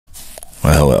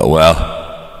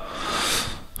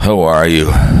How are you?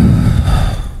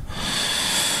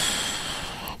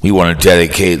 We want to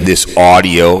dedicate this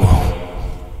audio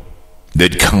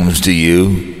that comes to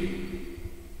you,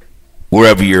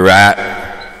 wherever you're at,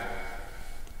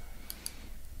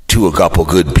 to a couple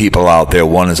good people out there.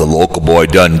 One is a local boy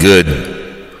done good.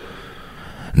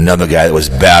 Another guy that was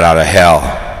bad out of hell.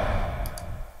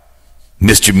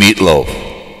 Mr. Meatloaf.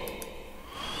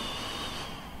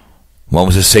 One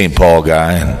was a St. Paul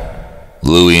guy, and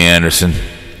Louie Anderson.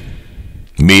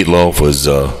 Meatloaf was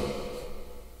a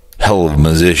hell of a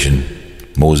magician.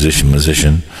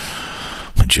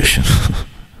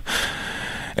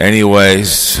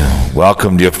 Anyways,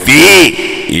 welcome to your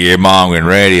Mongrin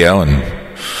Radio. And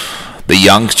the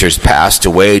youngsters passed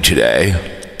away today.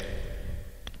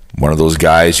 One of those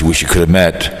guys you wish you could have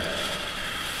met.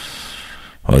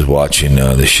 I was watching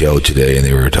the show today, and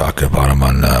they were talking about him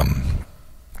on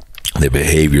their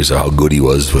behaviors, how good he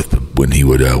was when he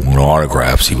would win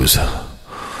autographs. He was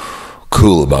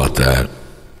cool about that.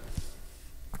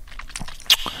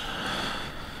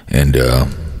 And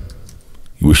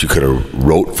you wish you could have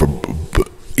wrote for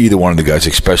either one of the guys,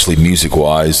 especially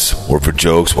music-wise or for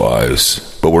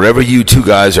jokes-wise. But wherever you two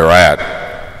guys are at,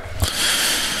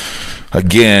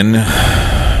 again,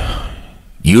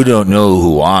 you don't know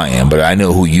who I am, but I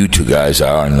know who you two guys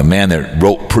are. And the man that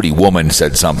wrote Pretty Woman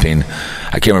said something.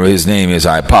 I can't remember his name is.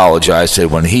 I apologize.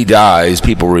 Said when he dies,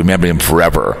 people remember him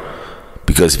forever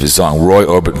because of his song. Roy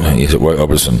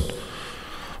Orbison,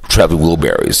 Traveling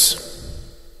Wilburys.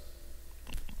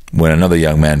 When another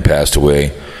young man passed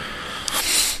away,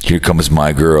 Here Comes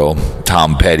My Girl,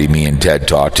 Tom Petty, me and Ted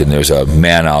talked, and there's a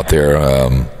man out there,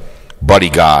 Buddy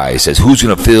Guy, says, who's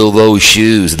going to fill those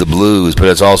shoes, the blues? But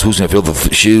it's also who's going to fill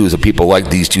the shoes of people like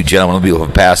these two gentlemen, people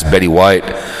have passed, Betty White,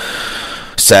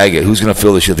 Saget. Who's going to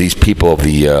fill the shoes of these people of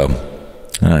the,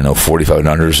 45 and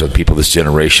unders, of people of this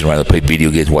generation, right? They play video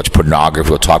games, watch pornography,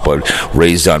 we'll talk about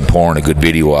Raised on Porn, a good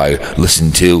video I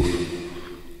listen to.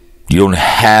 You don't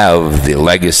have the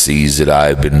legacies that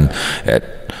I've been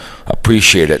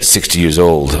appreciate at 60 years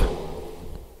old.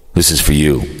 This is for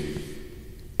you.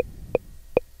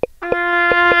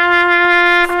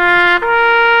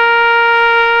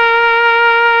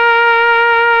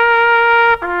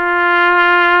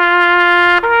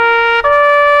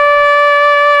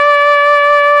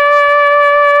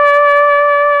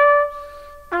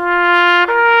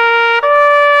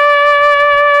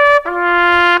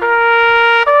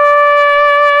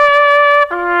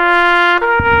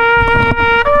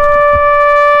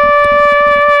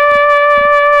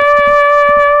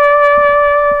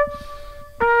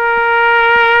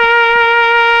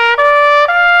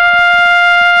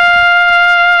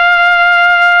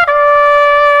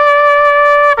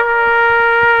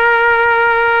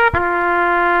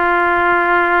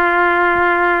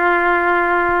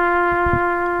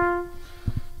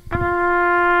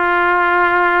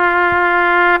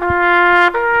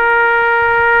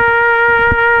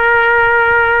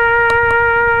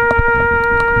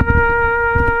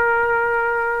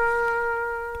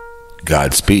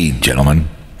 Godspeed, gentlemen.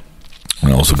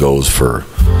 It also goes for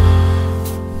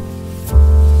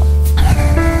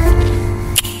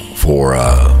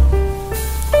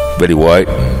Betty White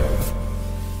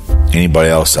and anybody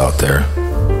else out there.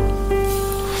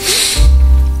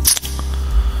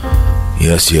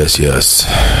 Yes.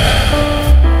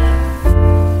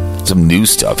 Some new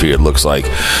stuff here, it looks like.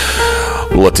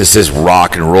 We'll let this is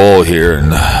rock and roll here,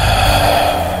 and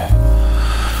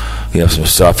we have some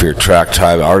stuff here, track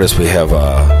time artists. We have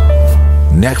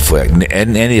Neck Flick, and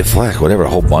Andy Fleck, whatever, a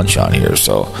whole bunch on here.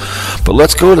 So, but we're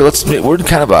in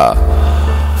kind of a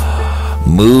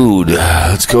mood.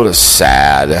 Let's go to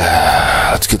sad.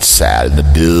 Let's get sad in the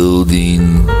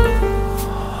building.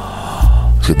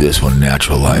 Let's get this one,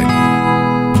 Natural Light.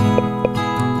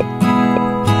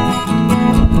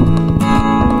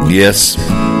 Yes.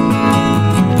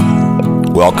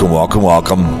 Welcome.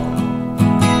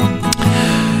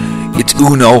 It's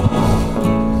Uno,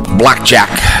 Blackjack,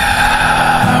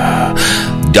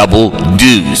 Double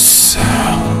Deuce.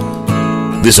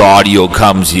 This audio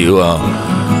comes to you.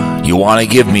 You want to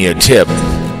give me a tip?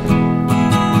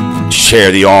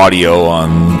 Share the audio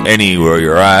on anywhere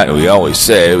you're at. We always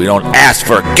say we don't ask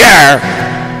for care.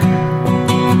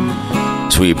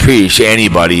 So we appreciate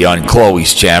anybody on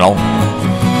Chloe's channel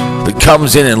that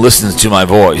comes in and listens to my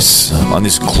voice on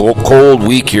this cold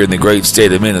week here in the great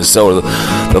state of Minnesota,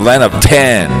 the land of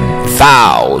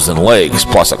 10,000 lakes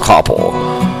plus a couple.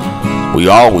 We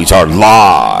always are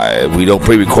live. We don't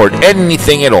pre-record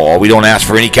anything at all. We don't ask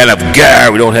for any kind of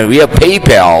gear. We have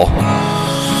PayPal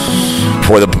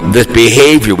for this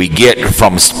behavior we get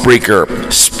from Spreaker.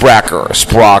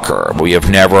 Sprocker. We have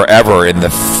never, ever, in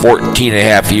the 14 and a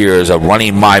half years of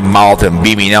running my mouth and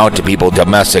beaming out to people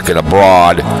domestic and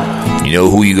abroad, you know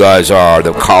who you guys are,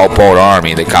 the Cowpoot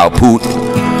Army, the Cowpoot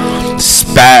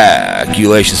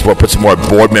Speculation Sport. Put some more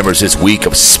board members this week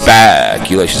of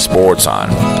Speculation Sports on.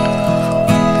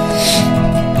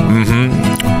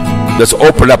 Let's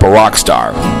open up a rock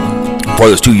star for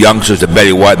those two youngsters, the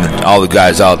Betty White and all the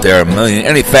guys out there.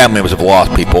 Any family members have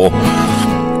lost people.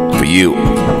 For you.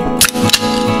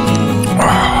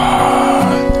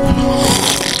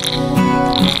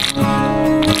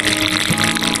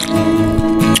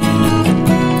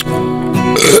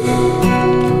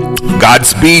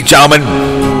 Godspeed, gentlemen.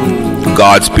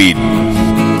 Godspeed.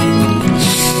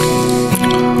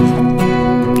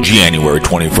 January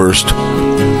 21st,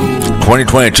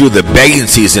 2022. The begging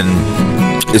season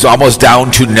is almost down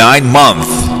to 9 months.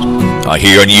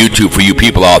 Here on YouTube for you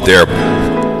people out there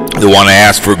that want to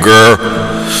ask for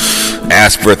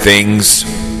ask for things.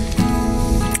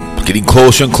 Getting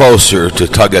closer and closer to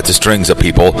tug at the strings of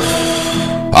people.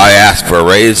 I asked for a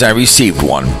raise, I received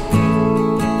one.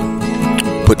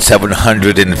 Put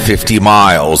 750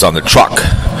 miles on the truck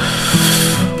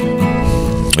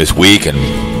this week and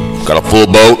got a full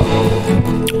boat.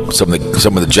 Some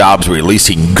of the jobs were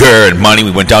releasing and money.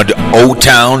 We went down to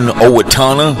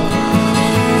Owatonna.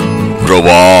 Drove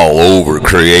all over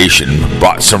creation.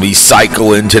 Brought some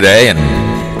recycle in today, and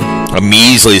a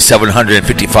measly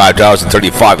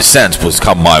 $755.35 was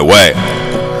come my way.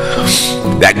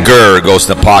 That goes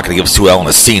in the pocket and gives 2L and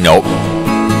a C note.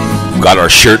 Got our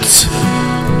shirts,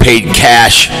 paid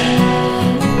cash,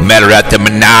 met her at the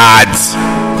Menards.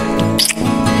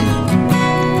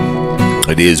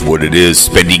 It is what it is,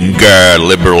 spending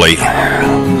liberally.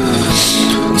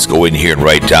 Let's go in here and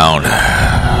write down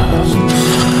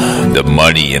the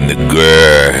money and the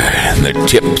and the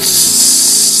tips.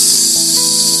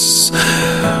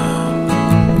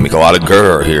 Make a lot of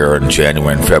here in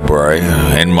January and February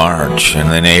and March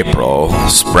and then April.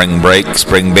 Spring break,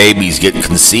 spring babies get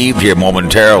conceived here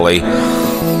momentarily.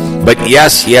 But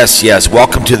yes,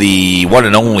 welcome to the one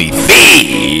and only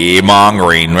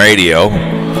Fee-mongering Radio.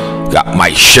 Got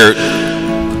my shirt.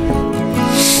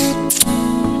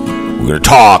 We're going to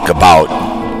talk about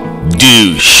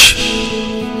douche,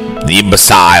 the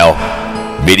imbecile,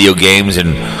 video games,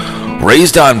 and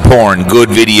raised on porn. Good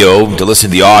video to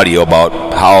listen to the audio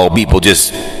about how people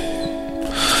just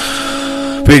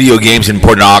video games and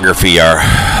pornography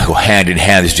go hand in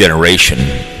hand this generation.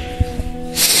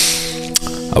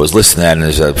 I was listening to that, and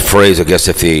there's a phrase, I guess,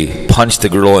 if they punch the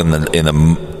girl in the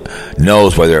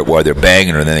nose while they're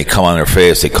banging her, and then they come on her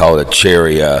face, they call it a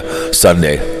cherry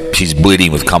sundae. She's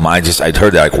bleeding with cum. I'd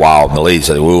heard that, like, wow. And the lady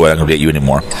said, "Ooh, I'm not gonna date you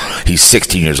anymore." He's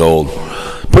 16 years old.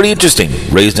 Pretty interesting.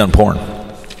 Raised on porn.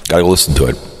 Gotta go listen to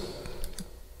it.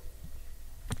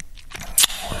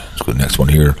 Let's go to the next one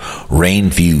here. Rain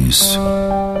views.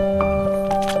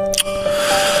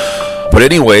 But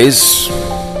anyways,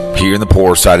 here in the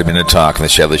poor side of Minnetonka, in the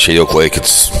Chevrolet Shady Oak Lake,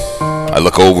 I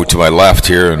look over to my left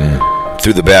here, and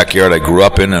through the backyard I grew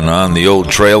up in, and on the old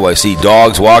trail I see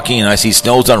dogs walking, and I see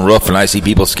snows on roof, and I see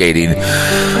people skating.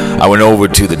 I went over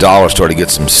to the dollar store to get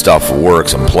some stuff for work,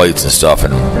 some plates and stuff,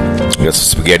 and I got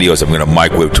some SpaghettiOs I'm going to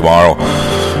microwave tomorrow.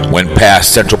 Went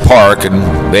past Central Park,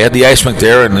 and they had the ice rink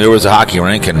there, and there was a hockey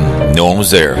rink, and no one was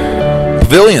there.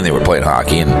 Pavilion, they were playing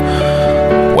hockey, and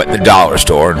went in the dollar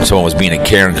store, and someone was being a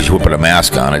Karen because she wouldn't put a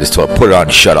mask on. I just told her, put it on,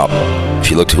 shut up.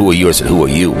 She looked, who are you? I said, who are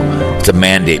you? It's a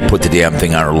mandate, put the damn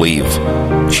thing on or leave.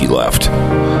 She left.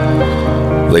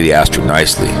 The lady asked her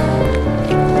nicely.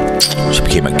 She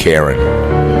became a Karen.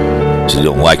 She said,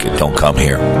 you don't like it, don't come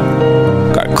here.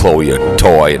 Got Chloe a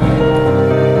toy and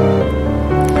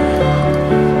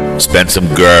spent some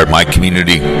in my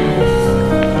community.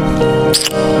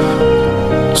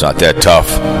 It's not that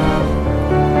tough.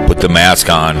 Put the mask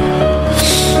on.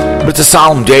 But it's a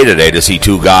solemn day today to see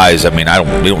two guys. I mean,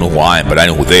 we don't know who I am, but I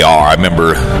know who they are. I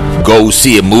remember go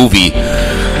see a movie,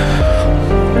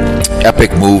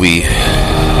 epic movie.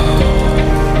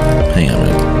 Hang on a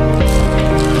minute.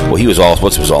 Well,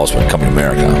 what's was Oswald Coming to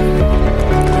America?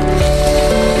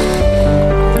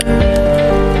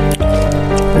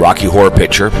 Rocky Horror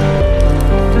Picture.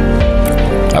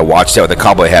 I watched that with a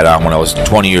cowboy hat on when I was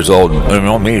 20 years old.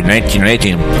 Maybe 19 or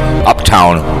 18.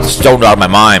 Uptown, stoned out of my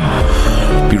mind.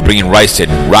 People bringing rice in.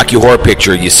 Rocky Horror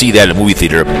Picture. You see that in a movie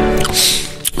theater.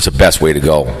 It's the best way to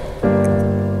go.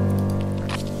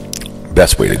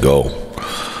 Best way to go.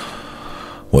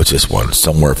 What's this one?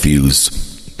 Somewhere Fuse.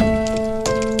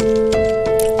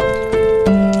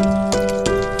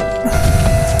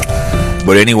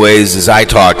 But anyways, as I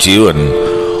talk to you and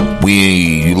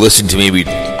you listen to maybe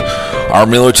Our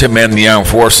military men in the armed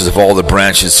forces of all the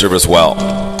branches serve us well.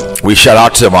 We shout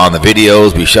out to them on the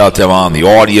videos, we shout out to them on the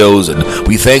audios, and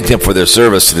we thank them for their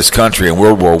service to this country in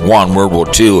World War I, World War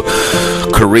II,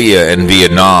 Korea, and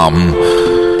Vietnam.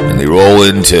 And they roll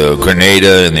into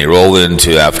Grenada, and they roll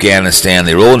into Afghanistan.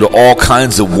 They roll into all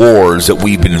kinds of wars that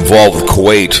we've been involved with.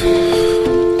 Kuwait.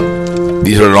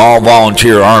 These are an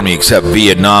all-volunteer army except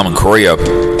Vietnam and Korea.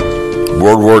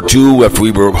 World War II, after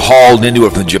we were hauled into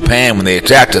it from Japan when they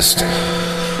attacked us,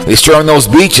 they stormed those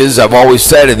beaches, I've always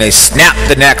said, and they snapped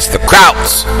the necks, the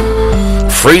Krauts,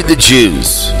 freed the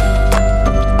Jews.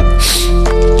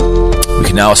 We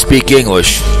can now speak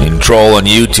English and troll on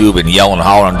YouTube and yell and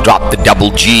holler and drop the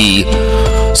double G,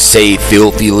 say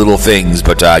filthy little things,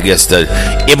 but I guess the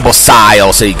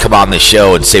imbecile say come on the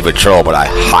show and save a troll, but I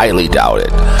highly doubt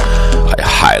it. I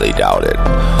highly doubt it.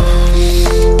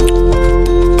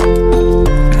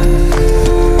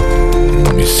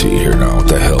 Let me see here now. What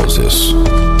the hell is this?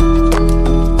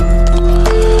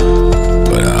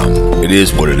 But it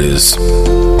is what it is.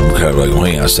 I'm kind of like,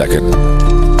 hang on a second.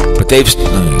 But they've...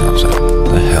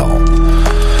 What the hell?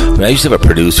 I mean, I used to have a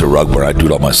producer rug where I do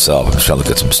it all myself. I'm just trying to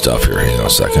look at some stuff here. Hang on a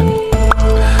second.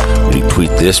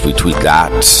 Retweet this, retweet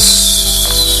that.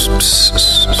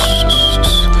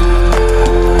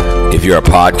 If you're a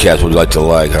podcast, what would you like to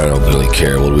like? I don't really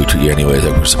care. We'll retweet you anyways.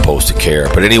 Like we're supposed to care.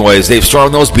 But anyways, they've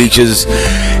stormed those beaches.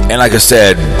 And like I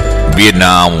said,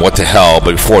 Vietnam, what the hell?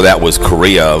 But before that was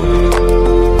Korea.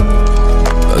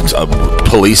 It's a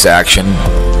police action.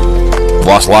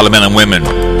 Lost a lot of men and women.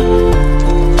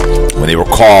 When they were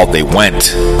called, they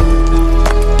went.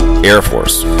 Air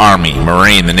Force, Army,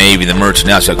 Marine, the Navy, the Merchant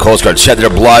National Coast Guard shed their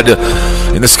blood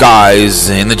in the skies,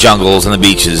 in the jungles, in the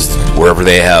beaches, wherever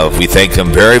they have. We thank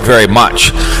them very, very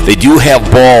much. They do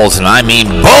have balls, and I mean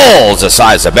balls the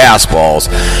size of basketballs,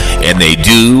 and they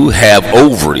do have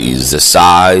ovaries the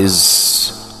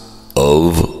size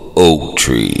of oak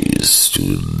trees.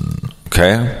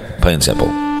 Okay? Plain and simple.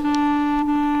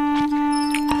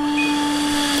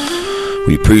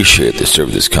 We appreciate the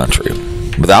service of this country.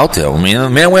 Without them, I mean, the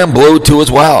men went blue too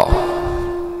as well.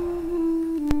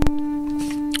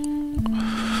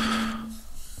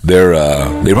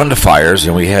 They run the fires,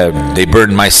 and they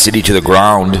burned my city to the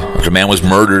ground after a man was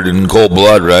murdered in cold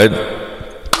blood, right?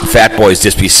 Fat Boy's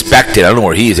disrespected. I don't know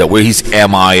where he is at. Where he's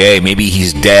MIA. Maybe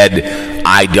he's dead.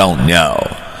 I don't know.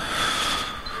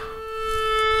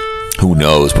 Who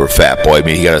knows where Fat Boy?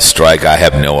 Maybe he got a strike. I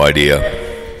have no idea.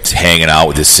 He's hanging out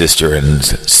with his sister in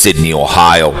Sydney,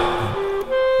 Ohio,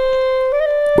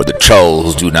 where the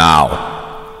trolls do now.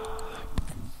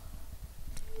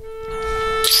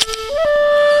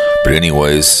 But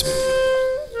anyways,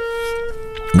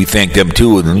 we thank them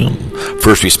too.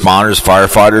 First responders,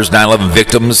 firefighters, 9/11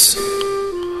 victims,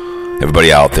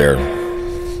 everybody out there.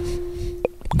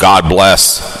 God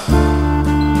bless.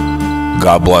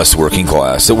 God bless working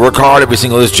class. They work hard every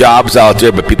single day. There's jobs out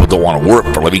there, but people don't want to work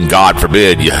for a living. God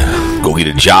forbid you go get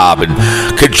a job and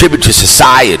contribute to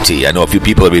society. I know a few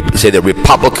people that say they're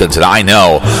Republicans, and I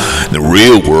know in the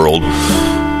real world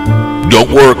don't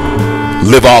work,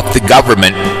 live off the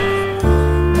government.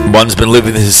 One's been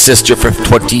living with his sister for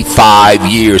 25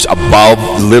 years,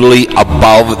 literally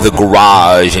above the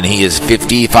garage, and he is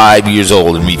 55 years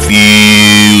old and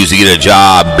refuses to get a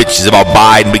job. Bitches about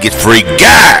Biden, but gets free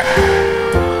gas.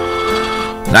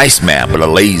 Nice man, but a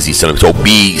lazy son of a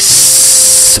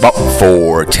obese, about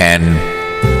 4'10",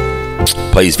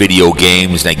 plays video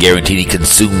games, and I guarantee he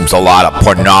consumes a lot of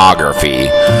pornography.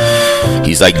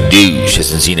 He's like douche,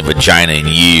 hasn't seen a vagina in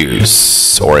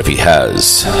years, or if he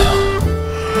has.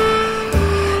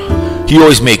 He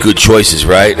always make good choices,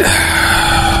 right?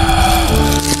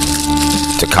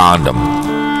 It's a condom.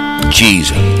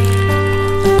 Jeez.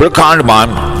 Put a condom on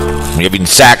when you're having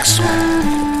sex.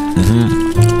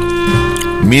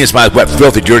 Meanest might wet,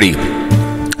 filthy, dirty,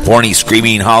 horny,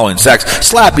 screaming, hollering sex,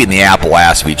 slapping the apple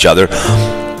ass of each other,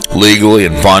 legally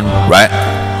and fun, right?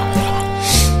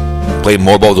 Play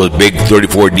more about those big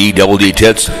 34D, double D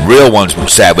tits. Real ones,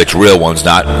 savage, real ones,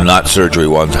 not surgery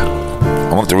ones.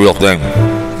 I want the real thing.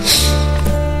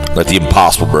 Like the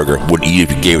Impossible Burger. Wouldn't eat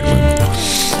if you gave it to me.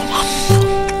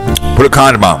 Put a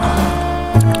condom on.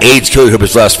 AIDS kill your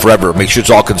herpes lasts forever. Make sure it's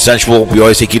all consensual. We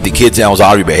always say keep the kids and animals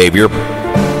out of your behavior.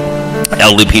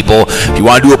 Elderly people, if you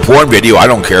want to do a porn video, I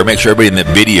don't care. Make sure everybody in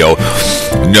the video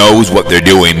knows what they're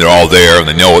doing. They're all there, and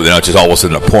they know it. They're not just all of a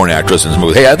sudden a porn actress and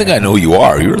hey, I think I know who you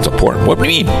are. You're a porn. What do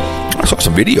you mean? I saw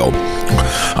some video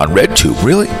on RedTube.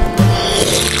 Really?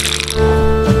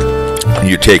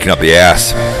 You're taking up the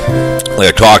ass. Like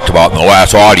I talked about in the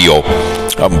last audio,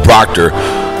 Proctor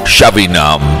shoving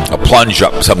a plunge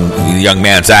up some young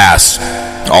man's ass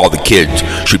All the kids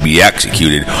should be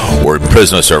executed or in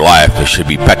prison the rest of their life. They should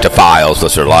be pedophiles the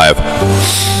rest of their life.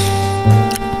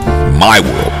 My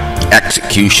world,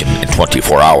 execution in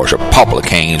 24 hours, or public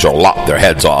hangings, or lop their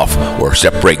heads off, or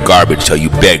separate garbage till you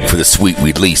beg for the sweet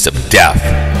release of death.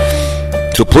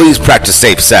 So please practice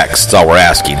safe sex. That's all we're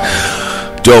asking.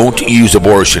 Don't use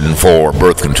abortion for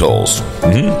birth controls.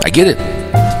 I get it.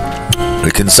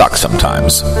 It can suck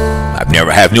sometimes. I've never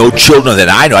had no children that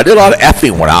I know. I did a lot of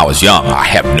effing when I was young. I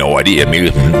have no idea. Maybe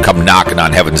come knocking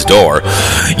on heaven's door.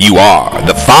 You are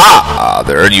the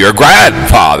father and your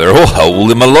grandfather. Oh,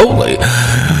 holy maloli.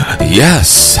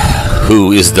 Yes.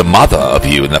 Who is the mother of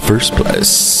you in the first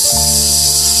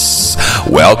place?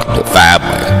 Welcome to the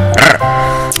family.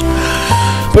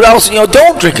 But also,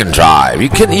 don't drink and drive. You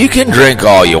can drink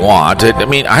all you want. I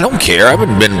mean, I don't care. I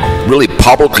haven't been really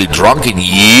publicly drunk in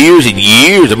years and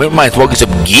years. I mean, I might as well get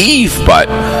some geef, but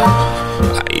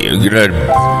you're going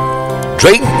to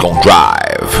drink, don't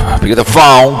drive. Pick up the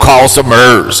phone, call someone.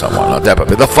 Not that, but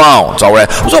pick the phone. It's all right.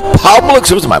 It was a public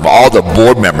service. All the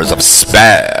board members of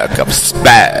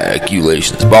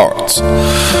Speculation Sports.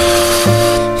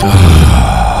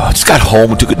 Just got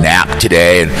home and took a nap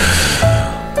today, and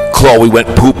Chloe went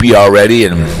poopy already,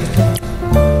 and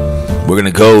we're going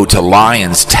to go to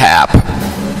Lion's Tap,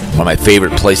 one of my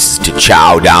favorite places to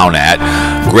chow down at.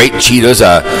 Great Cheetahs.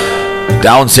 A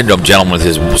Down syndrome gentleman with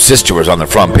his sister was on the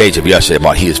front page of yesterday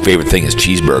about his favorite thing is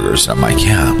cheeseburgers. And I'm like,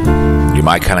 yeah, you're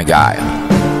my kind of guy.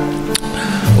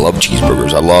 I love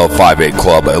cheeseburgers. I love 5-8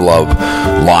 Club. I love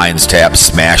Lion's Tap,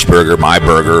 Smash Burger, My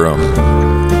Burger.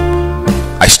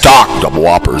 I stock Double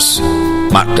Whoppers.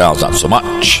 McDonald's, not so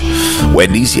much.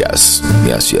 Wendy's, yes.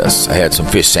 I had some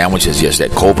fish sandwiches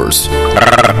yesterday at Culver's.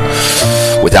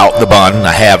 Without the bun.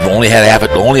 I only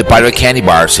a bite of a candy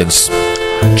bar since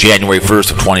January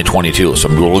 1st of 2022. So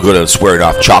I'm really good at swearing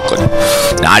off chocolate.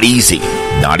 Not easy.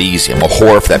 I'm a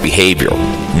whore for that behavior.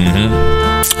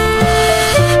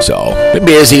 So, been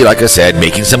busy, like I said,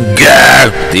 making some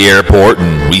gas at the airport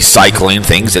and recycling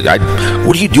things.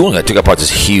 What are you doing? I took apart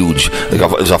this huge,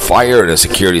 there's a fire in a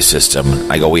security system.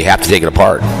 I go, we have to take it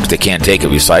apart because they can't take it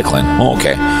recycling. Oh,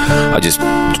 okay. I just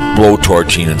blow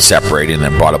torching and separating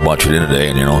and bought a bunch of it in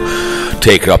today and,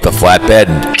 take it up the flatbed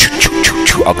and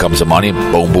out comes the money.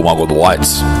 Boom, boom, I'll go to the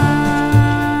lights.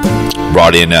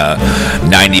 Brought in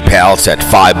 90 pallets at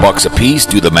 $5 a piece.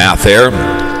 Do the math there.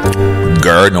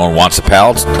 No one wants the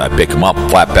pallets. I pick them up,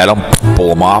 flatbed them, pull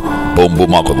them off, boom,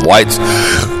 boom, I'll go to the lights.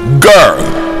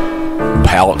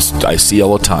 Pallets I see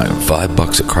all the time,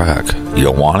 $5 a crack. You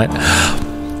don't want it?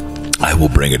 I will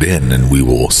bring it in and we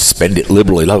will spend it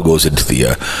liberally. That goes into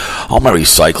all my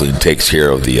recycling takes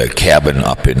care of the cabin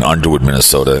up in Underwood,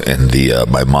 Minnesota, and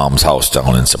my mom's house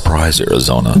down in Surprise,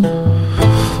 Arizona.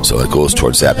 So it goes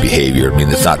towards that behavior. I mean,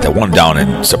 it's not that one down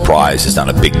in Surprise is not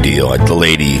a big deal. The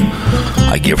lady,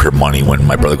 I give her money when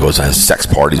my brother goes on sex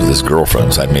parties with his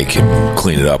girlfriends. I make him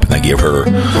clean it up, and I give her.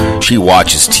 She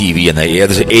watches TV, and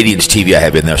there's an 80-inch TV I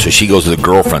have in there, so she goes with her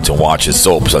girlfriends and watches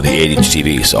soaps on the 80-inch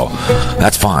TV. So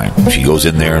that's fine. She goes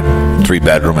in there,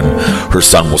 3-bedroom, and her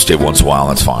son will stay once in a while.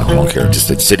 That's fine. I don't care.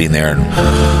 Just it's sitting there and.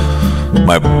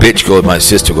 My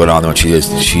sister go down there, and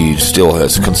she still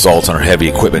has consults on her heavy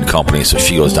equipment company, so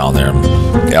she goes down there and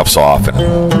F's off, and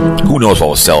who knows what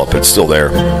will sell it, but it's still there.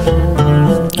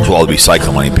 So all the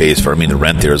recycling money pays for. I mean, the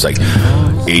rent there is like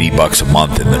 $80 a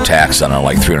month, and the tax on it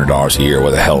like $300 a year,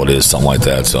 what the hell it is, something like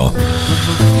that. So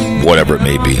whatever it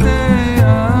may be.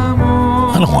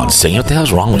 I don't want to sing. What the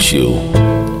hell's wrong with you?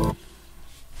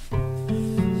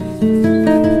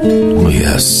 Oh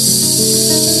yes.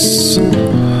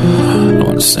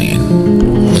 Singing.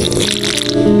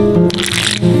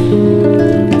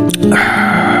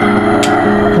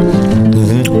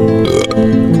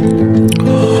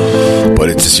 But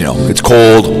it's just, it's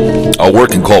cold. I'll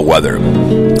work in cold weather.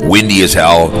 Windy as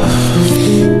hell.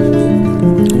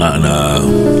 And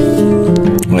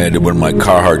I had to wear my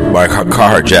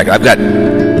Carhartt jacket.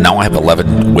 Now I have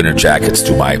 11 winter jackets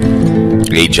to my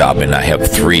A job, and I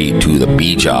have 3 to the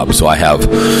B job. So I have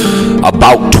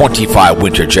about 25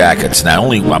 winter jackets.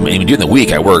 And during the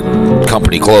week I work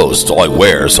company clothes. It's all I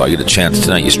wear. So I get a chance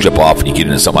tonight. You strip off and you get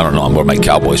into something. I don't know. I'm wearing my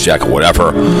Cowboys jacket,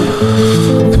 whatever.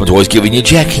 Someone's always giving you a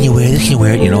jacket. Can you wear this? Can you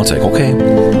wear it? It's like, okay.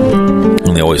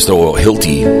 And they always throw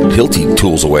Hilti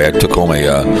tools away. I took home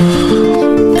a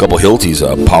couple Hiltis,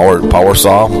 a power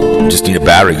saw. Just need a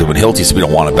battery because when Hilti said we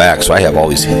don't want it back, so I have all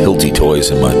these Hilti toys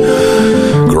in my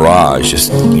garage.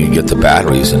 Just you get the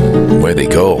batteries and where they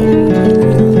go.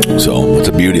 So it's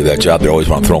a beauty. beauty of that job. They always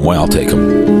want to throw them away. I'll take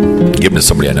them. Give them to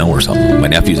somebody I know or something. My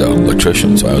nephew's an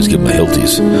electrician, so I always give him the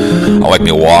Hiltis. I like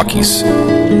Milwaukee's.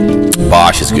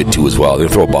 Bosch is good too as well. They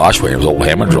throw a Bosch away. It was an old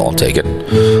hammer drill. I'll take it.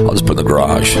 I'll just put it in the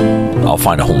garage. I'll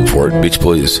find a home for it. Bitch,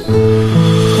 please.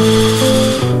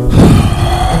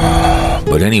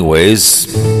 But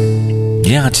anyways,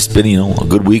 yeah, it's just been, a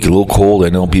good week, a little cold. I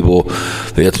know people,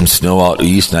 they had some snow out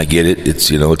east, and I get it. It's,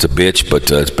 it's a bitch,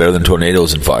 but it's better than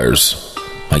tornadoes and fires.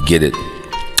 I get it.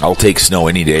 I'll take snow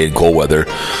any day in cold weather.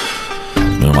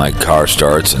 When my car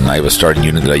starts, and I have a starting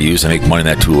unit that I use, I make money in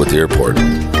that tool at the airport.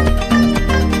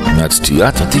 And that's too,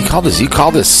 what do you call this? You call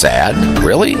this sad?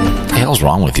 Really? What the hell's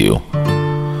wrong with you?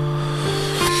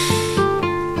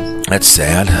 That's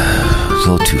sad. It's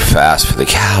a little too fast for the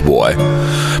cowboy.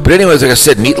 But anyways, like I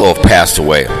said, Meatloaf passed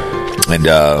away. And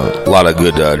a lot of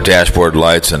good dashboard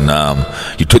lights. And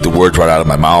you took the words right out of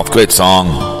my mouth. Great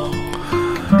song.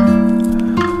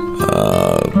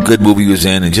 Good movie he was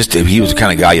in. And just, he was the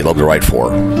kind of guy you'd love to write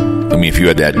for. I mean, if you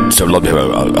had that, so I'd love to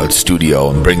have a studio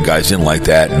and bring guys in like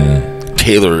that. And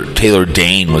Taylor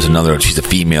Dane was another. She's a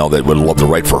female that would love to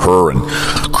write for her and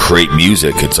create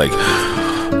music. It's like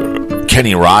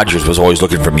Kenny Rogers was always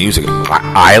looking for music.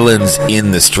 Islands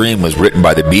in the Stream was written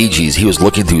by the Bee Gees. He was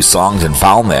looking through songs and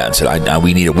found that and said,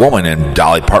 we need a woman. And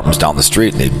Dolly Parton was down the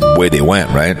street, and away they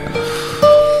went, right?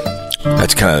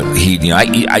 That's kind of,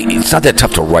 it's not that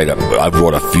tough to write. I've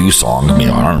wrote a few songs. I mean,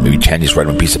 I don't know, maybe 10, just write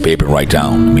them on a piece of paper and write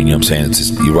down. I mean, you know what I'm saying? It's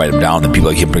just, you write them down, and people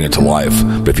like him bring it to life.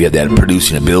 But if you had that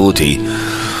producing ability,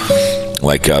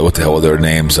 like, what the hell were their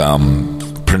names?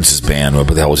 Prince's band, what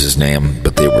the hell was his name?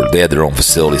 But they had their own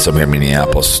facility somewhere in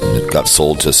Minneapolis. It got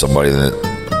sold to somebody that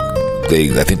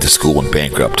I think the school went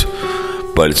bankrupt.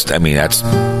 But that's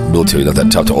military, not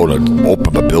that tough to open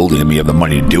up a building. I mean, you have the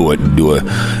money to do it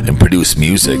and produce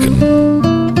music. And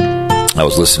I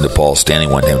was listening to Paul Stanley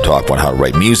one day talk about how to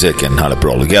write music and how to put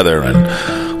it all together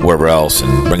and wherever else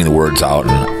and bringing the words out.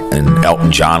 And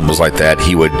Elton John was like that.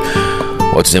 He would.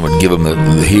 What's his name would give him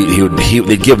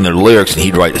they'd give him the lyrics, and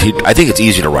he'd write. I think it's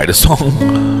easier to write a song.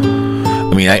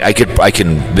 I mean, I can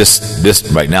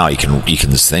this right now. You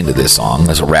can sing to this song.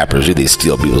 That's what rappers do. They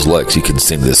steal people's licks. You can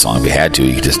sing to this song if you had to.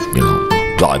 You could just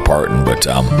Dolly Parton. But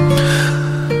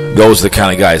those are the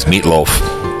kind of guys, Meatloaf,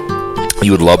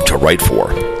 you would love to write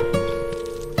for.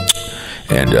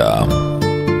 And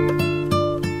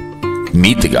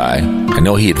meet the guy. I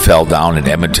know he had fell down in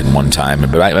Edmonton one time,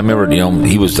 but I remember,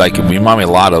 he was like, he reminded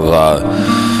me a lot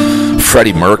of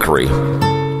Freddie Mercury,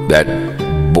 that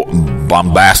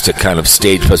bombastic kind of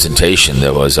stage presentation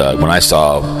that was, I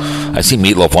seen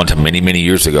Meatloaf one time many, many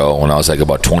years ago when I was like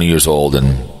about 20 years old,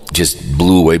 and just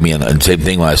blew away me. And same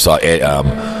thing when I saw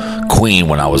Queen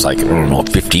when I was like,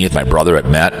 15 with my brother at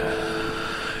Met.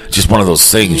 Just one of those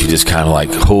things you just kind of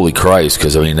like, holy Christ,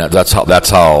 because I mean that's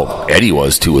how Eddie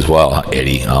was too as well.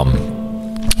 Eddie,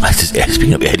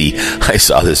 speaking of Eddie, I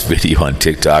saw this video on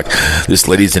TikTok. This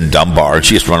lady's in Dunbar and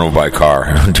she gets run over by a car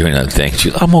and I'm doing that thing.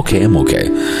 She's, I'm okay.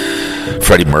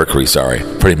 Freddie Mercury.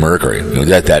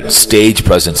 That stage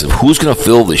presence of who's going to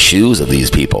fill the shoes of these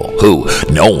people? Who?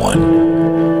 No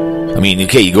one. I mean,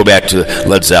 okay, you go back to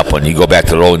Led Zeppelin, you go back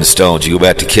to the Rolling Stones, you go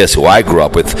back to Kiss, who I grew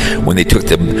up with when they took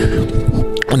the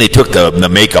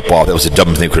makeup off. That was the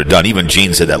dumbest thing they could have done. Even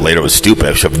Gene said that later. It was stupid.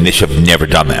 I should have never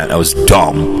done that. That was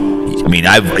dumb. I mean,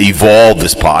 I've evolved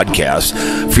this podcast.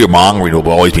 Fear mongering will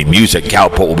always be music.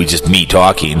 Cowpot will be just me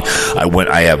talking.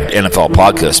 I have NFL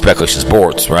podcast, Speculation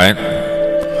Sports, right?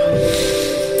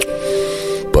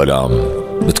 But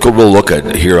let's go real look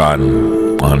at here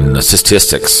on the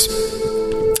statistics.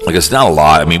 Like, it's not a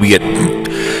lot. I mean, we get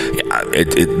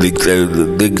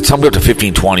something up to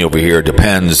 15, 20 over here. It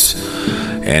depends.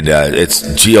 And it's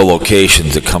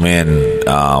geolocations that come in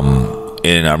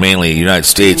mainly the United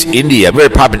States, India, very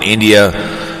popular in India,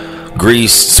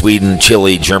 Greece, Sweden,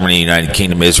 Chile, Germany, United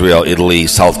Kingdom, Israel, Italy,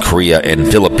 South Korea, and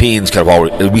Philippines. Kind of all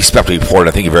we expect to report.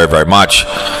 Thank you very, very much.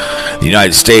 The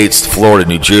United States, Florida,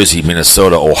 New Jersey,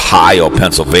 Minnesota, Ohio,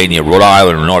 Pennsylvania, Rhode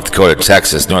Island, North Dakota,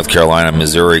 Texas, North Carolina,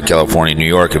 Missouri, California, New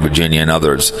York, and Virginia, and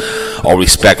others all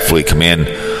respectfully come in.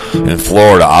 In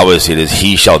Florida, obviously, it is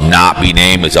he shall not be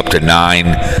named. It's up to 9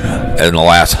 in the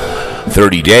last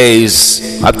 30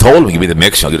 days. I've told him to give me the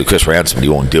mix. I'll give it to Chris Ransom, but he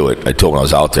won't do it. I told him I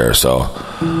was out there. So,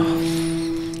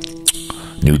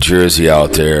 New Jersey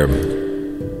out there.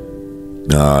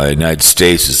 United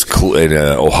States is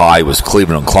Ohio was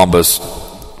Cleveland and Columbus.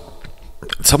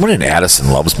 Someone in Addison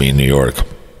loves me in New York,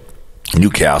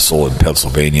 Newcastle and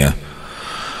Pennsylvania.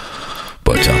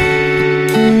 But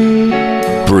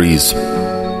breeze.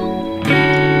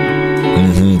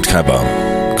 It's kind of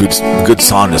a good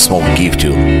song to smoke and give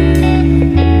to.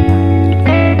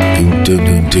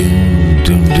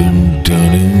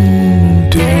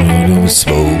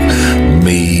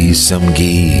 some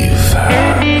give.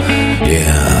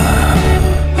 Yeah.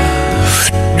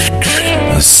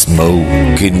 A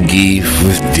smoking give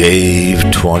with Dave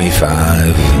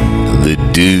 25. The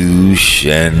douche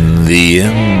and the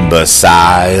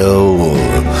imbecile.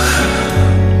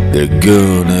 They're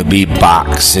gonna be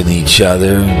boxing each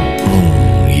other.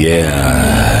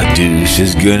 Yeah, douche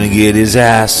is gonna get his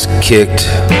ass kicked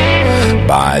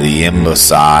by the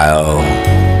imbecile.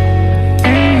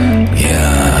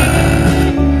 Yeah,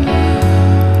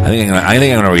 I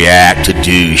think I'm gonna react to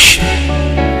douche. I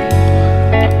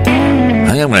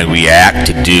think I'm gonna react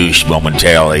to douche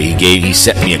momentarily. He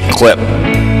sent me a clip,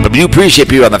 but we do appreciate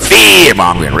people on the feed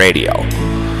Mongolian radio.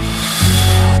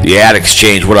 The ad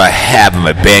exchange, what I have in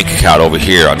my bank account over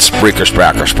here on Spreaker.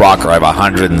 I have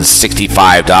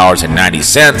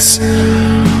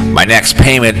 $165.90. My next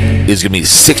payment is going to be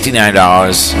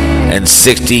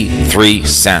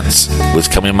 $69.63 was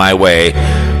coming my way.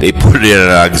 They put it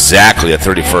in exactly the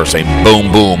 31st, saying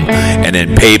boom, boom, and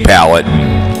then PayPal it.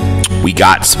 We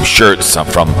got some shirts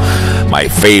from my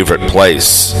favorite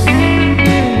place.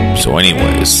 So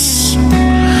anyways,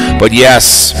 but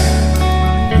yes,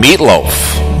 Meatloaf.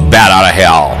 Bat Out of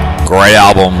Hell, great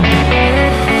album.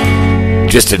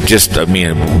 Just a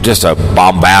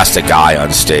bombastic guy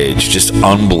on stage, just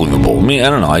unbelievable. I mean, I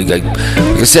don't know. Like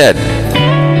I said,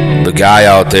 the guy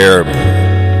out there,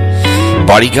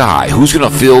 Buddy Guy, who's gonna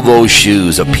fill those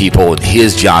shoes of people in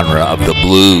his genre of the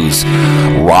blues,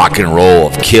 rock and roll,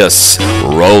 of Kiss,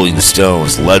 Rolling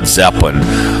Stones, Led Zeppelin.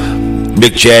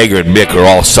 Mick Jagger and Mick are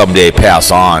all someday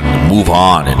pass on, move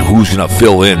on, and who's going to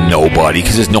fill in? Nobody,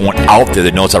 because there's no one out there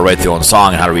that knows how to write their own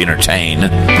song and how to entertain.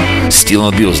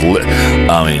 Stealing people's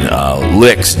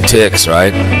licks and ticks,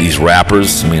 right? These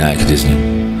rappers, I mean, I could just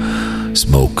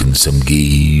smoking some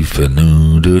geef and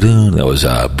that was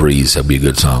Breeze. That'd be a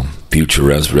good song. Future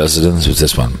Residents. What's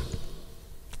this one?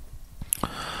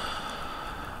 Let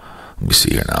me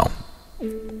see here now.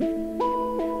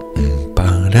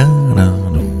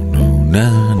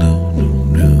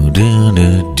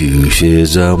 Douche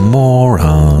is a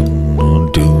moron.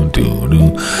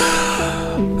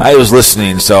 I was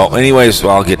listening, so anyways,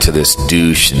 well, I'll get to this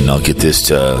douche, and I'll get this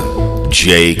to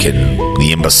Jake and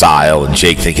the imbecile, and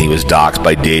Jake thinking he was doxxed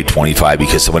by Dave 25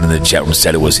 because someone in the chat room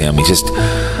said it was him. He just,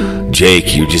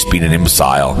 Jake, you're just being an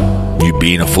imbecile. You're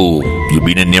being a fool. You're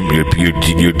being a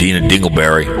you're being a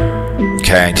dingleberry.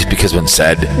 Okay, just because it's been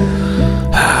said.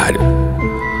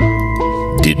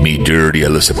 Did me dirty. I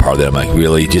listened to part of that. I'm like,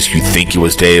 really? Just you think it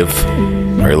was Dave?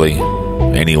 Really?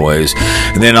 Anyways.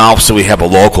 And then also we have a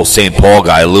local St. Paul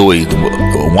guy, Louie,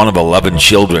 one of 11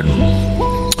 children.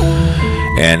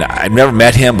 And I've never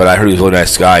met him, but I heard he was a really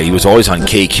nice guy. He was always on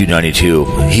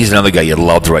KQ92. He's another guy you'd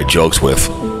love to write jokes with.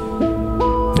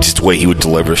 Just the way he would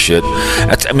deliver shit.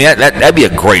 That'd be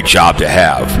a great job to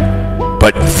have.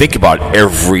 But think about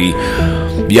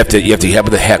You have to have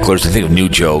the hecklers and think of new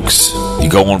jokes. You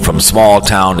going from small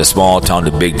town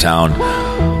to big town.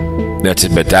 That's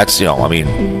it. But that's,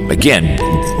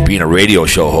 again, being a radio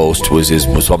show host was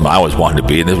something I always wanted to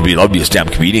be, and I'd love to be a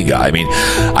stand-up comedian guy. I mean,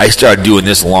 I started doing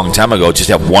this a long time ago. Just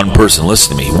have one person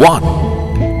listen to me, one.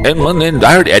 And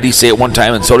I heard Eddie say it one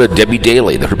time, and so did Debbie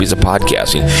Daly. The Herpes of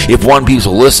Podcasting. If one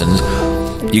person listens,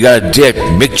 you got a dick.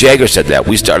 Mick Jagger said that.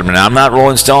 We started, and I'm not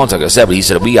Rolling Stones, like I said, but he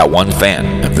said we got one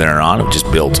fan. If they're on, it just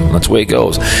built. And that's the way it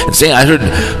goes. And I heard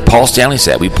Paul Stanley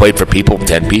say we played for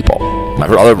 10 people. I've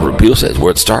heard other people say it's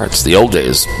where it starts. The old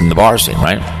days in the bar scene,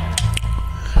 right?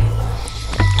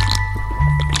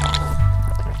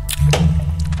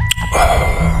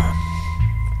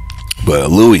 But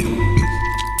Louie,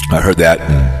 I heard that.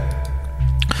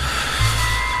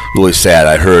 Louie sad.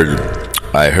 I heard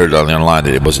on the online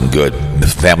that it wasn't good. The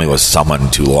family was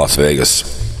summoned to Las Vegas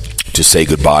to say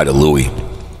goodbye to Louie.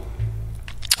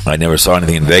 I never saw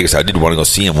anything in Vegas. I did want to go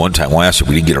see him one time last year.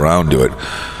 We didn't get around to it.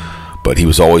 But he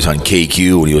was always on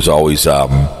KQ, and he was always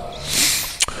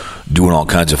doing all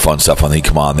kinds of fun stuff. And he'd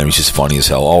come on there. He's just funny as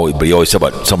hell. But he always said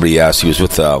about somebody asked. He was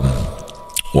with a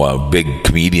big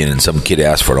comedian, and some kid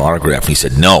asked for an autograph, and he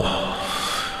said no.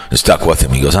 It stuck with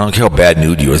him. He goes, I don't care how bad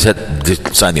nude you are.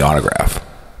 Just sign the autograph.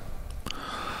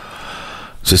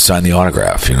 Just sign the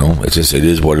autograph, it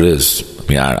is what it is. I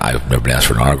mean, I've never been asked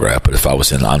for an autograph, but if I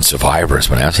was on Survivor, it's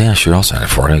been asked, yeah, sure, I'll sign it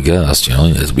for you, I guess.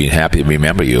 It's being happy to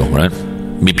remember you, right?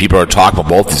 I mean, people are talking about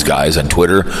both these guys on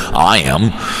Twitter. I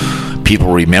am.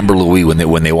 People remember Louie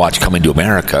when they watch Coming to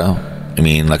America. I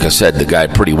mean, like I said, the guy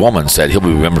Pretty Woman said he'll be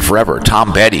remembered forever.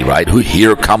 Tom Petty, right?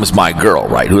 Here Comes My Girl,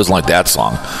 right? Who doesn't like that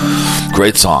song?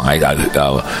 Great song.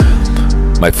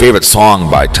 My favorite song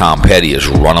by Tom Petty is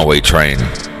Runaway Train.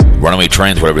 Runaway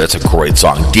Trains, whatever. That's a great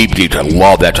song. Deep, Deep. I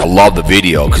love that. I love the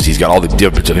video because he's got all the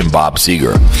difference of him, Bob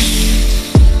Seger.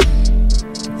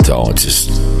 So it's just,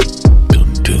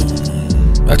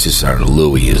 that's just, I don't know,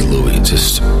 Louie is Louie. It's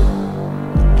just,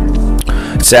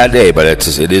 it's a sad day, but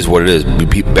it is what it is.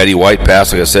 Betty White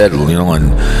passed, like I said, you know,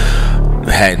 and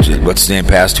what's his name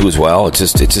passed too as well. It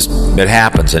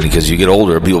happens, and because you get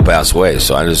older, people pass away.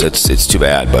 So it's too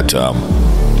bad, but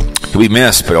he'll be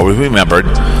missed. But always remembered,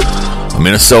 a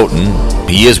Minnesotan.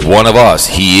 He is one of us.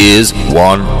 He is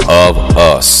one of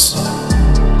us.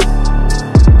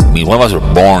 I mean, one of us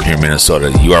are born here in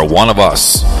Minnesota. You are one of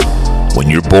us when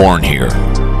you're born here,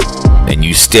 and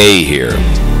you stay here,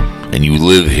 and you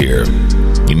live here.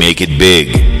 You make it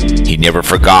big. He never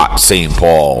forgot St.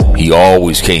 Paul. He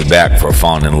always came back for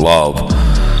fun and love.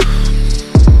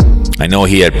 I know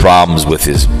he had problems with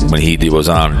when he was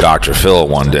on Dr. Phil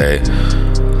one day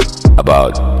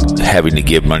about having to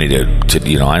give money to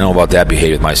you know, I know about that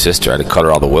behavior with my sister. I had to cut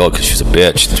her out of the will because she's a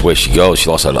bitch. That's the way she goes. She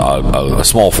lost a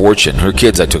small fortune. Her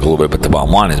kids, I took a little bit, but the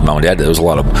bottom line is mom and dad, there was a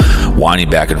lot of whining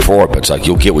back and forth, but it's like,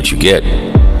 you'll get what you get.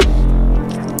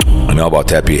 I know about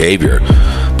that behavior,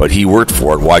 but he worked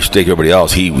for it. Why should take everybody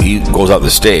else? He goes out the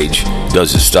stage,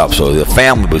 does his stuff. So the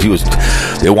family, but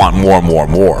they want more and more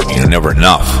and more. You know, never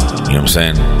enough. You know what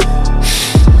I'm saying?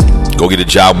 Go get a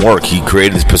job and work. He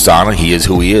created his persona. He is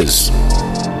who he is.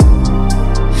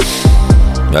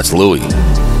 That's Louie.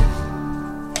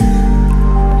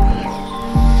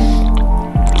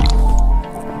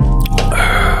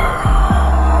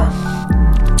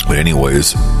 But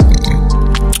anyways,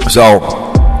 so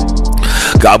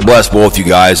God bless both you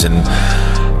guys, and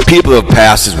people have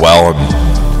passed as well.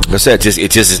 And like I said,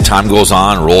 it's just as time goes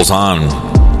on, rolls on,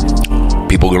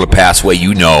 people are going to pass away.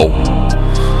 You know,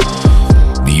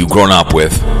 that you've grown up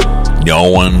with. No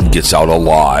one gets out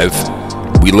alive.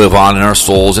 We live on in our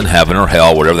souls in heaven or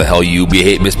hell, whatever the hell you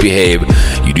misbehave.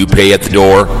 You do pay at the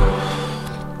door.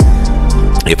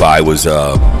 If I was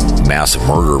a massive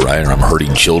murderer, right, or I'm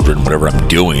hurting children, whatever I'm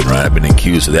doing, right, I've been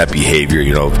accused of that behavior,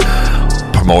 you know,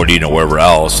 promoting or wherever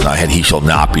else, and I had he shall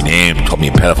not be named, told me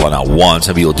a pedophile not once.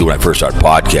 Some people do when I first started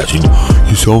podcasting.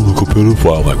 You sound like a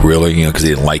pedophile. I'm like, really? You know, because they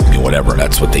didn't like me, whatever.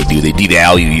 That's what they do. They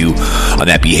devalue you on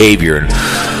that behavior. And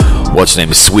what's his name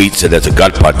is Sweet said that's a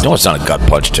gut punch. No, it's not a gut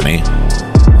punch to me.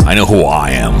 I know who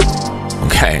I am.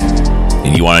 Okay,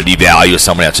 and you want to devalue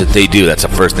somebody? That's what they do. That's the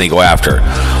first thing they go after.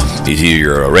 Either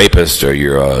you're a rapist or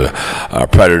you're a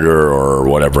predator or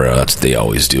whatever. That's what they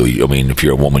always do. I mean, if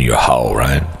you're a woman, you're a hoe,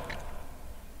 right?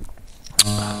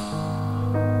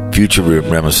 Future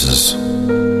reminiscences.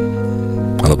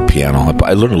 I love piano.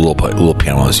 I learned a little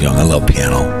piano when I was young. I love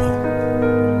piano.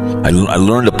 I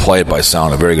learned to play it by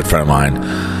sound. A very good friend of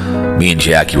mine, me and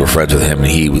Jackie were friends with him, and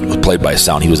he played by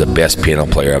sound. He was the best piano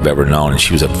player I've ever known, and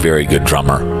she was a very good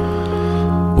drummer.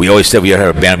 We always said we had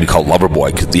a band we called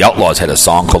Loverboy, because the Outlaws had a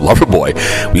song called Loverboy.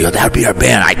 We thought that would be our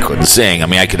band. I couldn't sing. I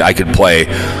mean, I could play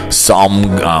some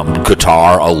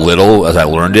guitar a little as I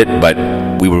learned it, but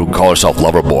we would call ourselves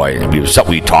Loverboy. It was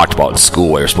something we talked about in school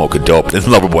while we were smoking dope. Then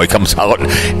Loverboy comes out,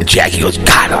 and Jackie goes,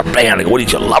 "God, our band. I go, what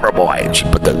is your Loverboy?" And she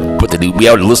put the new. We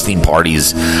had listening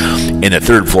parties in the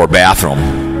third floor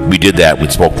bathroom. We did that.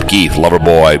 We'd smoke Keith,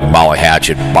 Loverboy, Molly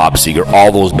Hatchet, Bob Seger,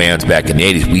 all those bands back in the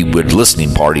 80s. We would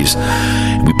listening parties.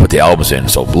 We put the albums in.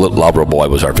 So Loverboy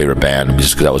was our favorite band,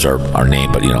 just because that was our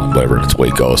name. But, you know, whatever. That's the way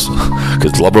it goes.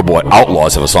 Because Loverboy,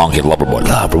 Outlaws have a song called Loverboy.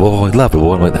 Loverboy,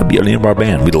 Loverboy. That'd be the name of our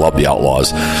band. We love the Outlaws.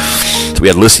 So we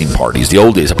had listening parties. The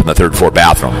old days up in the third floor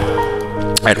bathroom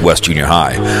at West Junior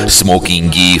High. Smoking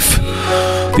Geef.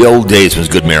 The old days was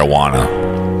good marijuana.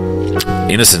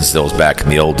 Innocence, those back in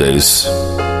the old days.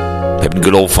 Having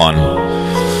good old fun.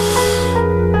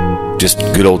 Just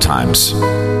good old times.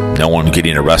 No one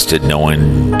getting arrested. No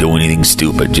one doing anything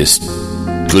stupid. Just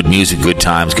good music, good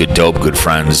times, good dope, good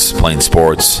friends, playing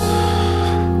sports.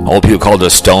 All the people called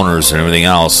us stoners and everything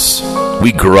else.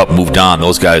 We grew up, moved on.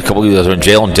 Those guys, a couple of us were in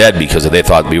jail and dead because they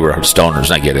thought we were stoners.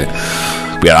 I get it.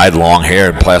 I had long hair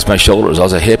and past my shoulders. I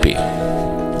was a hippie.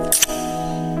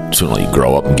 Sooner you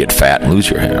grow up and get fat and lose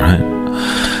your hair, right?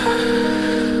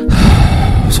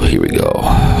 So here we go.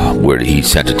 Where did he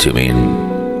send it to me? And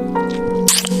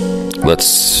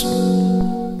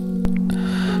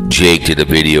Jake did a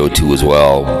video too as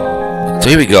well. So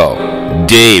here we go.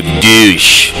 Dave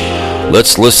Douche.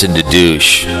 Let's listen to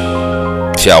Douche,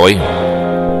 shall we?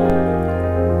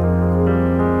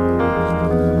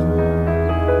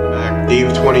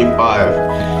 Dave 25.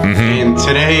 And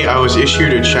today I was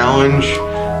issued a challenge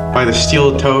by the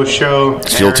Steel Toe Show.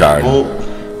 Steel Tire.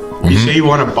 You say you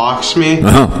want to box me?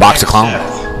 Box a clown.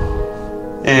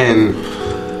 And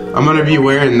I'm going to be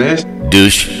wearing this.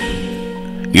 Douche.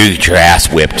 You get your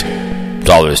ass whipped. That's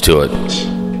all there is to it.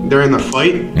 During the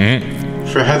fight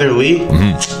for Heather Lee,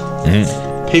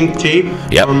 pink tape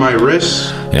on my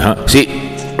wrists. Yeah. See,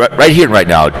 right here and right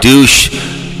now, douche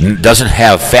doesn't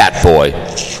have fat boy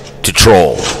to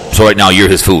troll. So right now, you're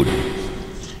his food.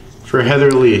 For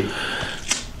Heather Lee.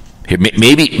 Here,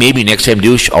 maybe next time,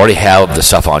 douche, already have the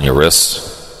stuff on your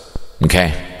wrists.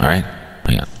 Okay? All right?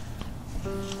 Hang on.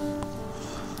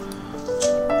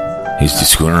 He's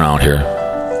just screwing around here.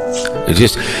 It's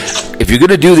just, if you're going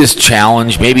to do this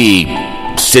challenge, maybe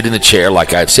sit in the chair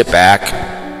like I'd sit back,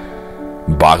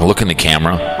 look in the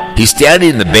camera. He's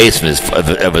standing in the basement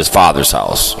of his father's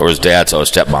house, or his dad's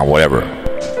house, stepmom, whatever.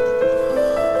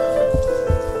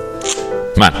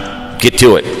 Come on, get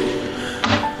to it.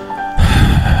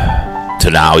 So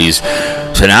now he's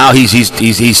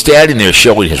standing there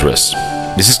showing his wrists.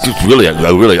 This is really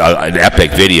an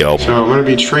epic video. So I'm going to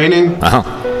be training.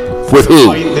 With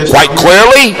who? Quite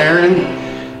clearly? Aaron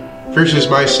versus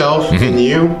myself and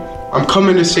you. I'm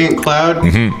coming to St. Cloud.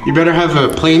 You better have a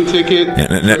plane ticket.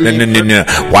 No.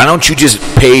 Why don't you just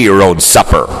pay your own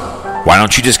supper? Why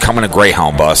don't you just come in a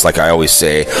Greyhound bus, like I always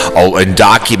say, and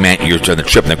document the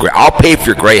trip in the Greyhound? I'll pay for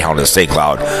your Greyhound to St.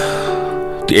 Cloud.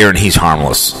 Aaron, he's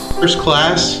harmless. First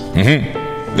class,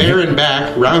 there and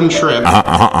back, round trip,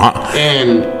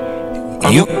 and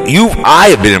I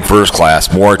have been in first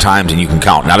class more times than you can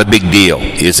count. Not a big deal.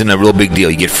 It isn't a real big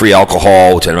deal. You get free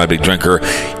alcohol, which I'm not a big drinker.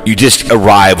 You just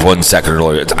arrive 1 second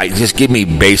earlier. Just give me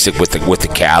basic with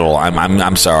the cattle.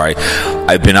 I'm sorry.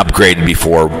 I've been upgraded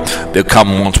before. They'll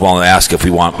come once in a while and ask if we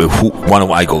want.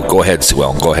 I go ahead, Sue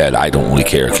Ellen. Go ahead. I don't really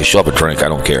care. Because she'll have a drink. I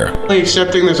don't care. I'm only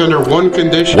accepting this under one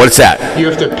condition. What's that? You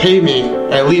have to pay me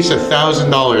at least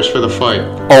 $1,000 for the fight.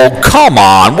 Oh, come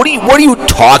on. What are you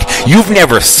talking? You've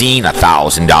never seen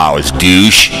 $1,000,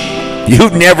 douche.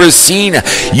 You've never seen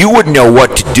you wouldn't know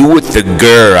what to do with the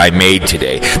gur I made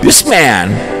today. This man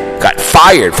got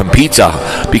fired from pizza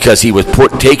because he was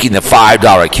taking the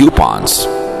 $5 coupons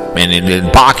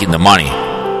and pocketing the money.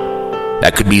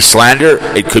 That could be slander.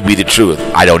 It could be the truth.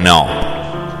 I don't know.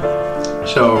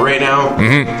 So right now,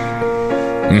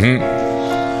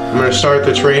 I'm going to start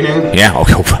the training. Yeah.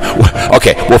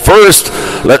 Okay. Well, first,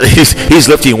 he's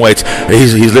lifting weights.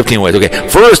 He's lifting weights. Okay.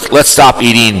 First, let's stop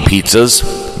eating pizzas,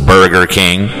 Burger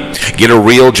King. Get a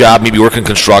real job. Maybe work in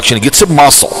construction. Get some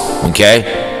muscle.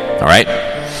 Okay. All right.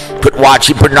 Quit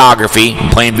watching pornography and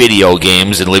playing video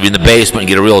games and live in the basement and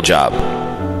get a real job.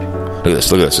 Look at this.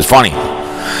 It's funny.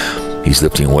 He's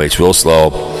lifting weights real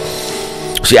slow.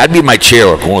 See, I'd be in my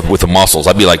chair going with the muscles.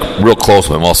 I'd be like real close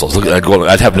to my muscles. I'd be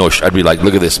like,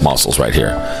 look at this muscles right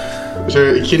here.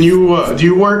 So, can you do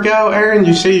you work out, Aaron?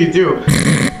 You say you do.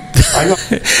 It's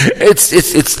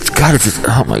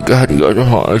oh my god,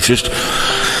 it's just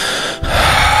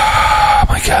oh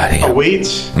my god.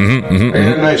 Weights, and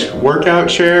a nice workout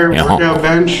chair, workout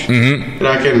bench that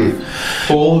I can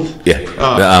hold.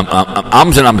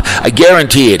 I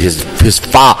guarantee it. His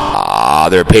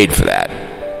father paid for that.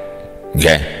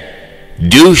 Okay,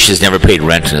 douche has never paid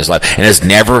rent in his life and has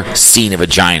never seen a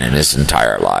vagina in his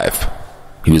entire life.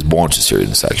 He was born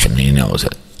cesarean section, and he knows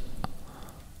it.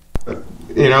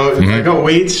 You know, I got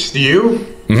weights. Do you?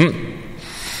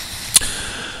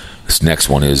 This next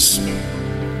one is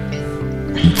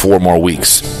 4 more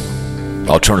weeks.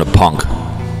 I'll turn to punk.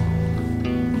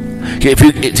 Okay, if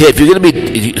you're gonna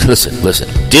be listen,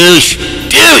 douche.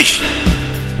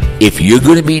 If you're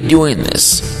gonna be doing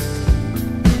this,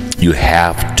 you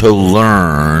have to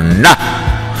learn.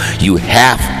 You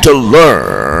have to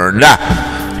learn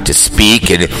to speak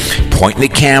and point in the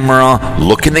camera,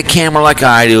 look in the camera like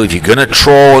I do. If you're going to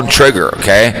troll and trigger,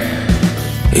 okay?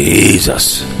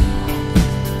 Jesus.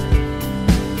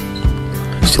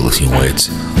 Still lifting weights.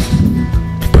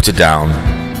 Puts it down,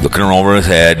 looking over his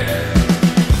head,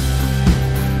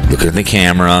 looking at the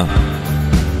camera.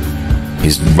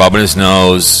 He's rubbing his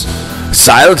nose.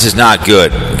 Silence is not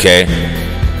good, okay?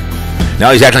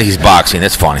 Now he's acting like he's boxing.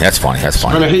 That's funny. I'm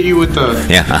gonna hit you with the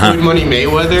Good Money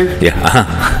Mayweather.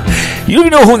 You don't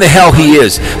even know who the hell he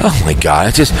is. Oh my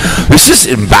god! This is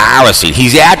embarrassing.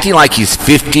 He's acting like he's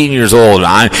 15 years old,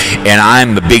 and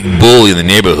I'm the big bully in the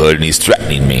neighborhood, and he's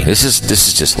threatening me. This is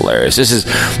just hilarious. This is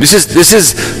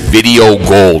video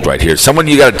gold right here. Someone,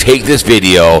 you got to take this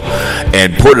video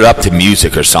and put it up to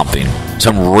music or something.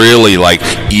 Some really like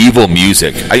evil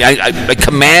music. I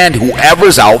command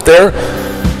whoever's out there.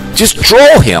 Just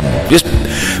troll him. Just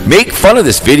Make fun of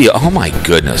this video. Oh my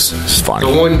goodness, this is funny.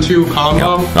 The 1-2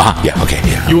 combo. Yeah. Okay.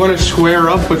 Yeah. You want to square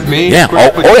up with me? Yeah. Square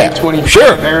up with Yeah. 25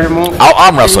 Sure. Animal?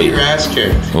 I'll wrestle you. Your ass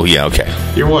kicked. Oh yeah. Okay.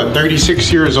 You're what?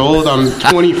 36 years old. I'm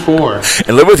 24.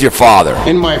 And live with your father.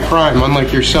 In my prime,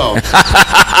 unlike yourself.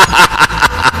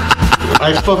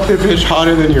 I fucked a bitch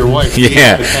hotter than your wife. Yeah. 8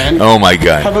 out of 10. Oh my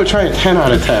God. How about trying a 10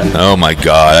 out of 10? Oh my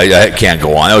God. I can't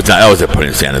go on. That was a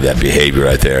putting stand of that behavior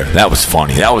right there. That was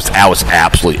funny. That was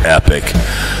absolutely epic.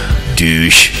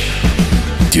 Douche.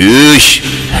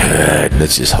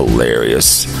 That's just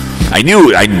hilarious. I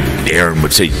knew Aaron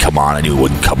would say, come on. I knew he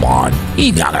wouldn't come on.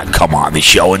 He's not going to come on the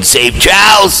show and save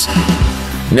Charles.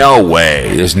 No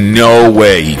way. There's no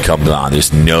way he comes on.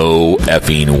 There's no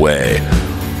effing way.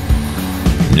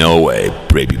 No way,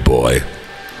 baby boy.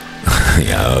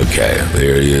 Yeah, okay.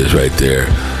 There he is right there.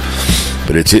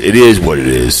 But it is what it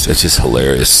is. It's just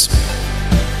hilarious.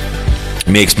 It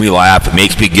makes me laugh. It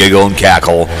makes me giggle and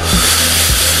cackle.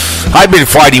 I've been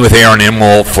fighting with Aaron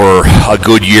Imhoite for a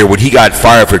good year. When he got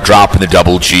fired for dropping the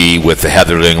double G with the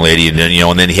Heatherling lady, and then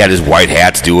and then he had his white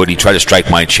hats do it. He tried to strike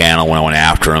my channel when I went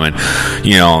after him, and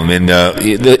then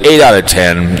the 8 out of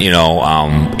 10,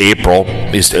 April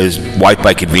is wiped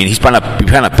by convenience. He's behind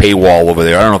a paywall over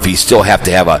there. I don't know if he still have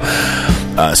to have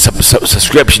a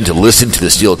subscription to listen to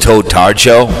the Steel Toed Tard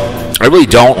Show. I really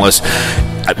don't, unless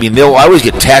I always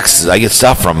get texts. I get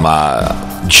stuff from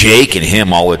Jake and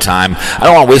him all the time. I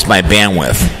don't want to waste my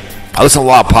bandwidth. I listen to a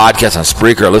lot of podcasts on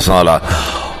Spreaker. I listen to a lot of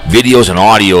videos and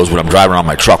audios when I'm driving around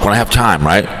my truck when I have time,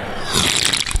 right?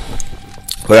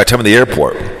 But I got time at the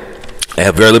airport. I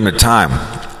have very limited time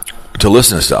to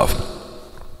listen to stuff.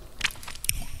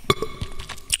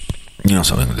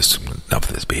 Something with this, enough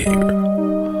of this behavior.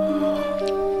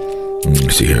 Let me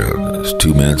see here. It's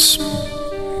 2 minutes.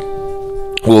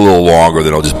 A little longer,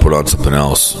 then I'll just put on something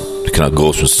else. It kind of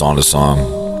goes from song to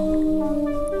song.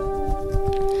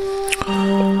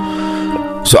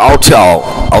 So I'll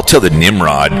tell the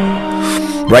Nimrod,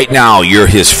 right now you're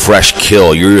his fresh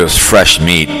kill, you're his fresh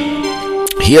meat.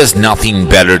 He has nothing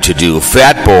better to do.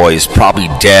 Fat Boy is probably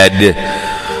dead,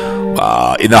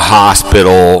 in the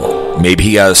hospital. Maybe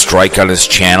he got a strike on his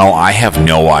channel. I have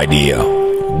no idea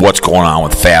what's going on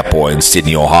with Fat Boy in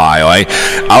Sydney, Ohio.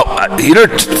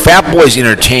 Fat Boy's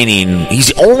entertaining. He's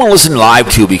the only one to listen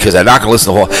live to, because I'm not going to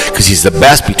listen to the whole, because he's the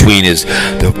best between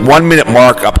the 1 minute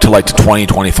mark up to like the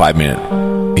 20-25 minute.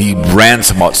 He rants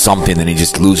about something, then he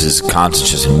just loses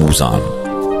concentration and moves on.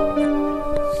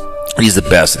 He's the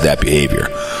best at that behavior.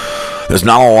 There's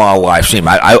not a lot of live stream.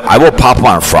 I will pop him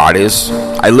on Fridays.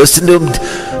 I listened to him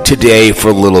today for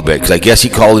a little bit, because I guess he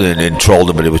called in and trolled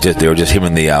him, but they were just him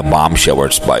and the bombshell where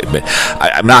it's like. But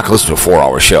I'm not going to listen to a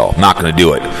 4-hour show. I'm not going to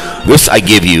do it. This I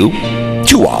give you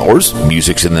 2 hours.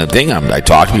 Music's in the thing. I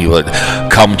talk to people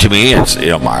that come to me. And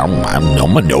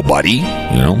I'm a nobody.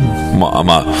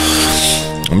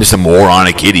 I'm just a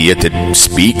moronic idiot that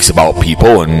speaks about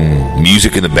people and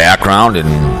music in the background,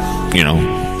 and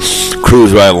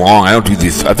cruise right along. I don't do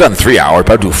these. I've done 3 hours,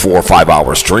 but I do 4 or 5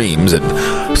 hour streams and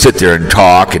sit there and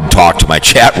talk to my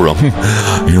chat room.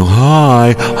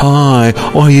 Hi,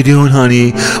 what are you doing,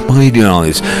 honey? What are you doing? All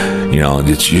these,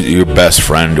 it's your best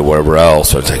friend or whatever else.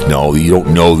 So it's like, no, you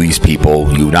don't know these people.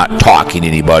 You're not talking to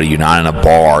anybody. You're not in a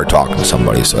bar talking to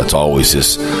somebody. So it's always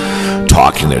just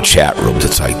talking in their chat rooms.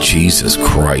 It's like, Jesus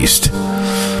Christ.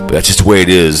 But that's just the way it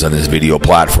is on this video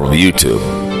platform, YouTube.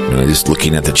 Just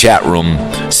looking at the chat room,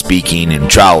 speaking and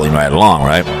troweling right along,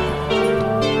 right?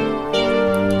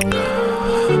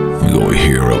 Let me go over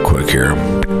here real quick here.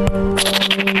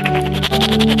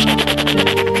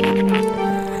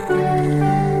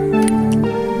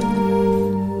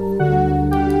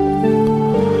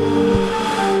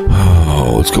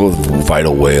 Oh, let's go with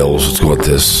Vital Whales. Let's go with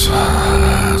this.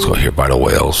 Let's go here, Vital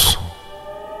Whales.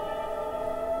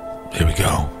 Here we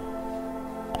go.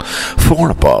 4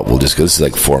 and above. We'll just go. This is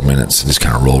like 4 minutes and just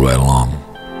kind of roll right along.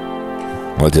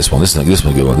 Like this one. This one's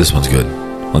a good one. This one's good.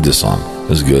 Like this song.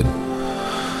 This is good.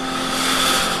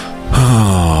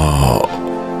 Oh,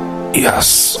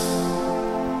 yes.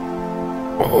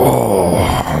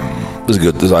 Oh, this is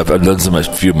good. I've done a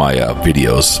few of my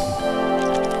videos.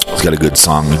 It's got a good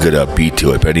song, a good beat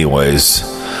to it. But anyways,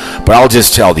 I'll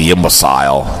just tell the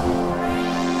imbecile.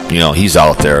 He's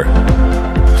out there.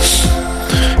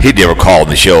 He'd never call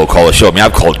the show. I mean,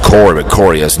 I've called Corey, but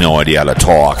Corey has no idea how to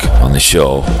talk on the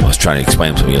show. I was trying to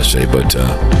explain to him yesterday, but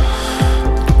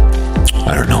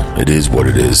I don't know. It is what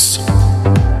it is.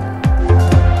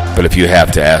 But if you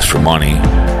have to ask for money,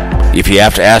 or you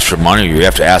have to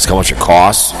ask how much it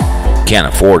costs, you can't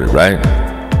afford it, right?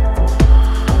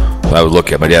 I would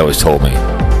look at, my dad always told me,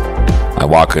 I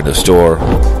walk into the store,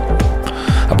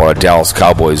 I bought a Dallas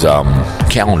Cowboys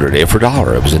calendar today for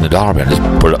 $1. It was in the dollar bin. I just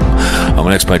put it up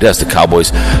next to my desk. The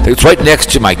Cowboys. It's right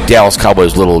next to my Dallas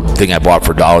Cowboys little thing I bought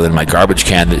for $1. Then my garbage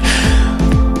can.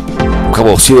 A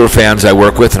couple of Steeler fans I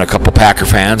work with and a couple Packer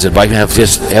fans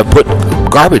have put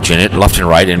garbage in it left and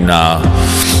right, and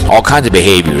all kinds of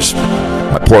behaviors.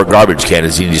 My poor garbage can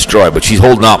is being destroyed, but she's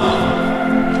holding up.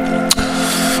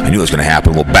 I knew it was going to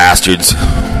happen. Little bastards.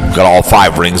 Got all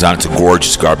 5 rings on it. It's a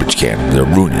gorgeous garbage can. They're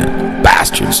ruining it.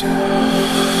 Bastards.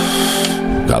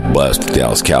 God bless the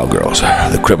Dallas Cowgirls.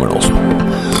 The criminals.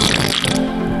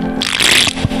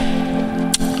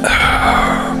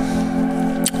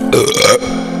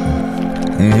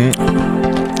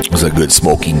 It was a good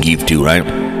smoking geef too, right?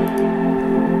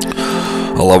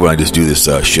 I love when I just do this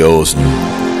shows and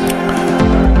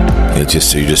it's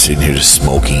just, so you're just sitting here just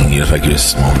smoking. You know, if I could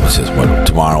just smoke. What's this?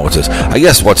 Tomorrow, what's this? I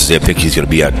guess what's his name? I think he's going to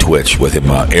be on Twitch with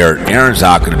him. Aaron's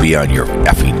not going to be on your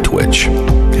effing Twitch.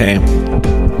 Okay?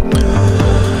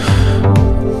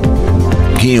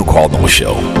 Can you call no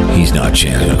show? He's not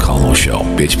Chan. He's going to call no show.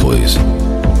 Bitch, please.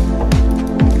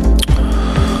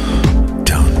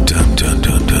 Dun, dun, dun,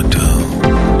 dun, dun, dun.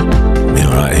 You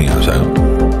know, right? Hang on a second.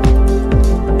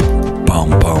 Boom,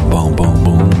 boom, boom, boom,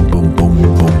 boom, boom, boom, boom,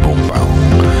 boom, boom.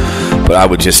 But I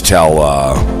would just tell,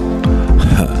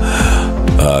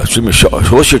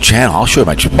 what's your channel? I'll show you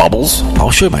my Bubbles.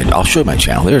 I'll show you my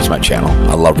channel. There's my channel.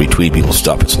 I love retweeting people's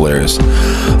stuff. It's hilarious.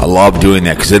 I love doing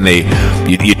that because then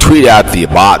you tweet out the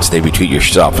bots, they retweet your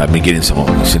stuff. I've been getting some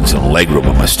leg room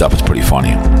on my stuff. It's pretty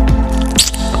funny.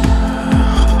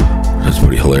 It's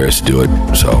pretty hilarious to do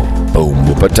it. So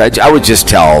boom. But I would just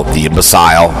tell the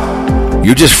imbecile,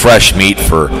 you're just fresh meat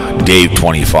for Dave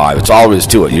 25. It's all there is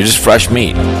to it. You're just fresh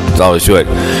meat. It's all there is to it.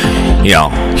 You know,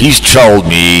 he's trolled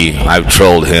me. I've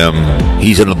trolled him.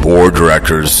 He's in the board of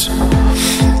directors,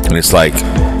 and it's like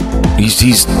he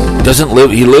doesn't live.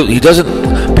 He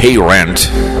doesn't pay rent.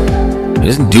 He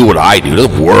doesn't do what I do. He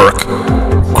doesn't work.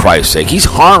 For Christ's sake, he's a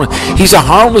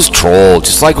harmless troll,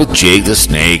 just like with Jake the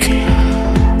Snake.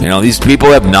 You know, these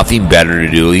people have nothing better to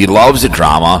do. He loves the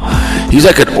drama.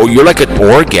 You're like an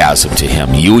orgasm to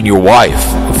him. You and your wife,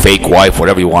 a fake wife,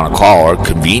 whatever you want to call her,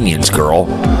 convenience girl.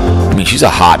 I mean, she's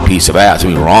a hot piece of ass.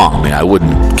 Don't be wrong. I mean, I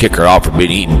wouldn't kick her out for being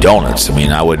eating donuts. I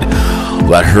mean, I would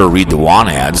let her read the want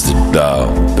ads, the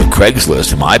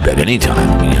Craigslist in my bed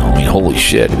anytime. You know, I mean, holy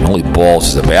shit. I mean, only balls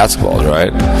is the basketballs,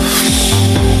 right?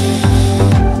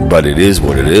 But it is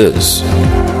what it is.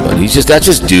 But that's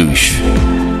just douche.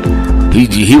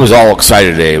 He was all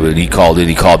excited today when he called in.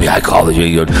 He called me. I called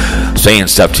you, saying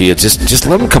stuff to you. Just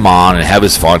let him come on and have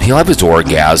his fun. He'll have his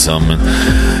orgasm and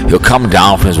he'll come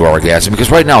down from his orgasm because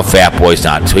right now Fat Boy's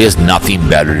not. So he has nothing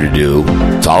better to do.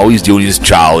 It's all he's doing is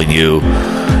chowing you.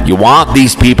 You want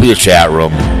these people in your chat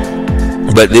room,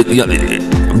 but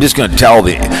I'm just going to tell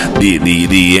the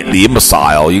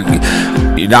imbecile.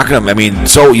 You're not going to. I mean,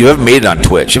 so you haven't made it on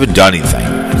Twitch. You haven't done anything.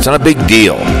 It's not a big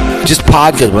deal. Just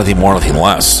podcast, nothing more, nothing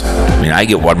less. I mean, I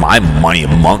get my money a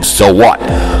month, so what?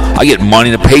 I get money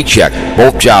in a paycheck.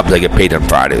 Both jobs I get paid on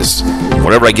Fridays.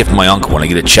 Whatever I get from my uncle, when I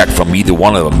get a check from either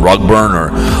one of them, Rugburn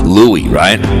or Louie,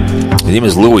 right? His name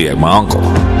is Louie, my uncle.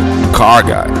 Car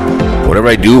guy. Whatever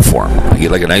I do for him, I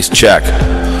get like a nice check.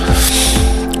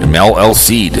 I'm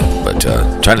LLC'd, but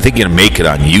trying to think you're going to make it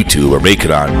on YouTube or make it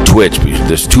on Twitch.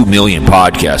 There's 2 million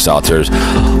podcasts out there.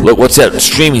 Look, what's that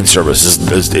streaming service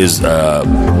is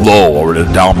low or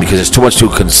down because there's too much to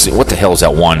consume. What the hell is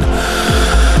that one?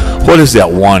 What is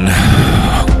that one?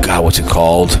 God, what's it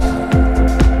called?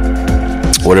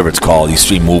 Whatever it's called. These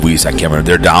stream movies, I can't remember.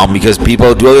 They're down because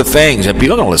people do other things, and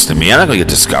people are going to listen to me. I'm not going to get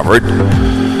discovered.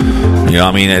 You know,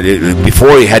 I mean,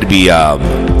 before you had to be.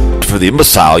 For the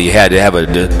imbecile, you had to have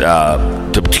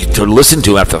to listen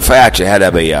to after the fact. You had to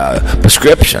have a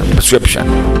prescription, a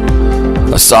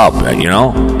sub. You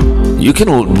know, you can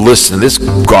listen to this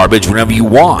garbage whenever you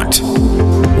want,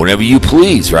 whenever you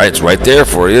please. Right? It's right there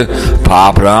for you.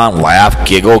 Pop it on, laugh,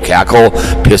 giggle, cackle,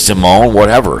 piss and moan,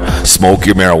 whatever. Smoke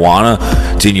your marijuana.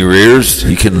 It's in your ears.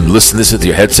 You can listen to this with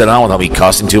your headset on without me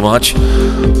cussing too much.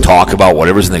 Talk about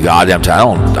whatever's in the goddamn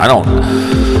time. I don't.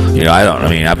 You know, I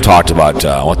mean, I've talked about,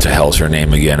 what the hell's her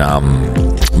name again?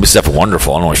 Miss F.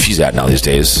 Wonderful. I don't know where she's at now these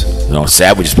days. You know,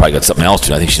 Savage has probably got something else to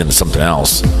do. I think she's into something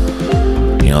else.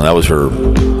 You know, that was her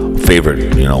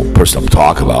favorite, person to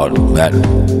talk about.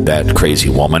 That crazy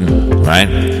woman, right?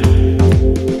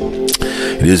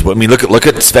 It is. I mean, look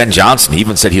at Sven Johnson. He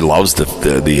even said he loves the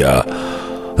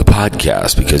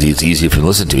podcast because it's easy for him to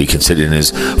listen to. He can sit in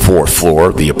his 4th floor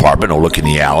of the apartment or look in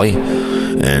the alley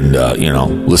and,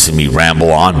 listen to me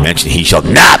ramble on, mention he shall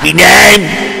not be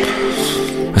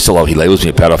named. I still love he labels me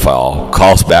a pedophile,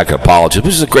 calls back and apologizes,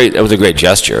 which is that was a great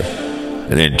gesture.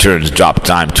 And then turns drop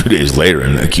time 2 days later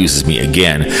and accuses me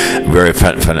again, very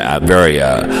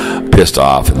pissed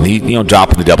off, and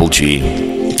dropping the double G.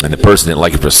 And the person that didn't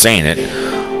like it for saying it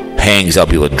hangs up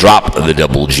people drop the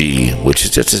double G, which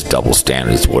is just double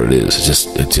standard. Is what it is. It's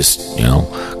just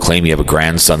claim you have a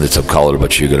grandson that's of color,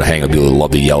 but you're going to hang up people that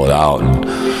love to yell it out, and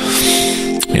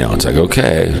it's like,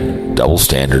 okay, double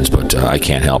standards, but I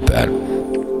can't help that.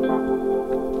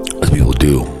 As people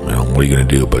do, what are you going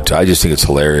to do? But I just think it's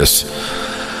hilarious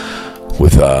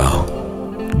with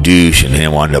douche and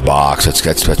him on the box. That's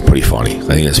pretty funny. I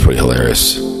think that's pretty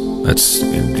hilarious.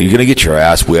 You're going to get your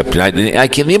ass whipped. And I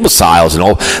can't. The imbecile is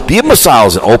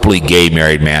an openly gay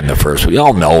married man. The first, we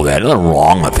all know that. Nothing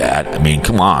wrong with that. I mean,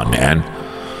 come on, man.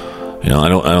 I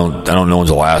don't know when's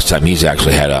the last time he's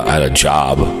actually had a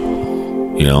job.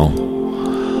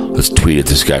 Let's tweet at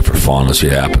this guy for fun. Let's see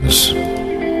what happens.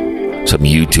 Some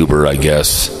YouTuber, I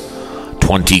guess.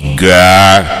 20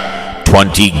 guy.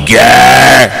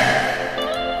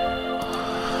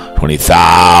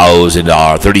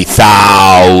 $20,000,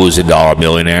 $30,000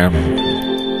 millionaire.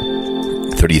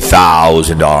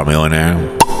 $30,000 millionaire.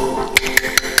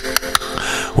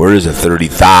 Where is a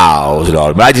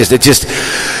 $30,000? But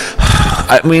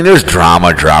there's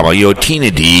drama.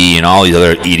 Tina D and all these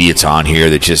other idiots on here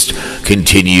that just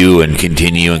continue and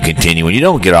continue and continue. And you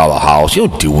don't get out of the house. You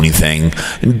don't do anything.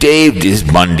 And Dave, his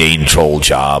mundane troll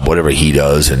job, whatever he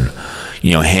does, and,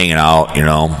 hanging out,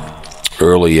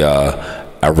 early,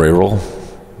 Ariel.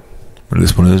 What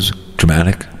this one is?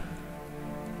 Dramatic.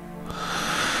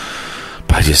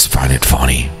 But I just find it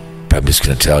funny. But I'm just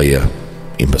going to tell you,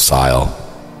 imbecile,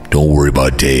 don't worry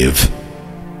about Dave.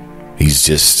 He's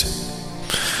just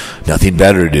nothing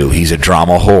better to do. He's a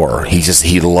drama whore.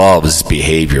 He loves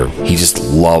behavior. He just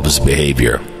loves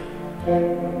behavior.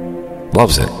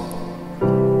 Loves it.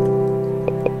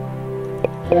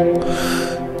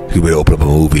 You better open up a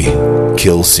movie.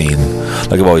 Kill scene.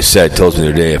 Like I've always said, tells me the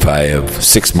other day, if I have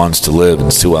 6 months to live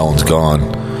and Sue Ellen's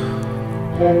gone,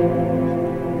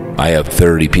 I have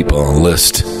 30 people on the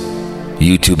list,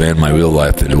 YouTube and my real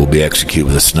life, that will be executed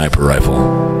with a sniper rifle.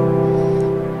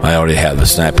 I already have the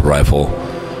sniper rifle.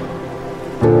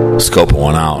 Scoping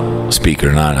one out, speaker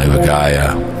or not. I have a guy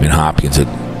in Hopkins that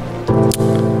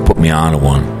put me on to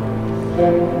one.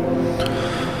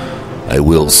 I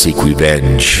will seek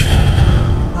revenge.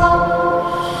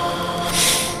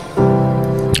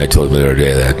 I told him the other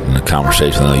day that in a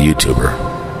conversation with a YouTuber.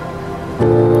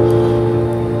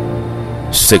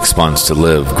 6 months to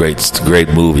live, great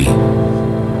movie.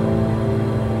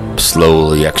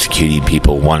 Slowly executing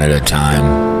people one at a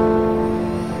time.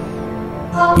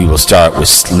 We will start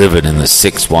with living in the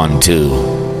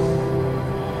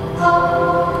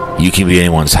 612. You can be in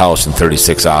anyone's house in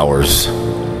 36 hours,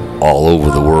 all over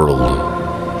the world.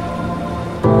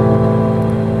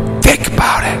 Think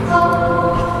about it.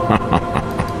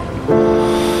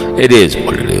 It is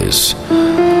what it is.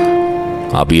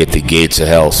 I'll be at the gates of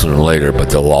hell sooner or later, but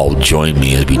they'll all join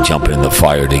me as we jump in the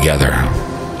fire together.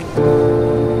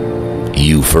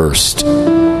 You first.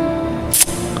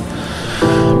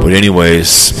 But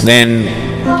anyways, then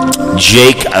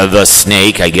Jake the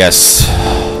Snake, I guess.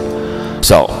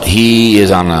 So he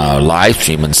is on a live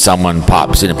stream and someone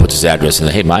pops in and puts his address in.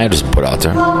 Hey, my address is put out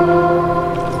there.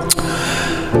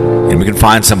 And we can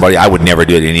find somebody. I would never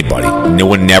do it to anybody. No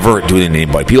one never do it to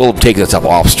anybody. People take that stuff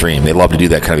off stream. They love to do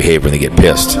that kind of behavior and they get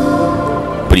pissed.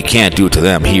 But you can't do it to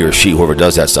them. He or she, whoever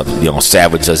does that stuff,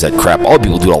 Savage does that crap. All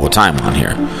people do it all the time on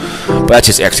here. But that's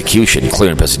just execution, clear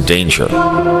and present danger.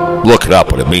 Look it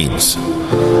up, what it means.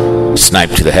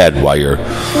 Snipe to the head while you're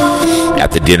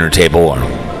at the dinner table or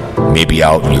maybe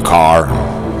out in your car,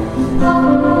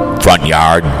 front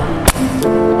yard.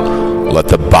 Let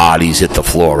the bodies hit the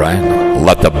floor, right?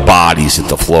 Let the bodies hit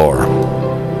the floor.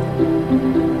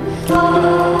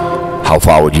 How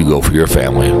far would you go for your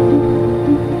family?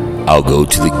 I'll go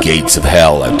to the gates of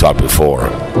hell, I've talked before.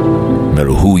 No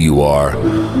matter who you are,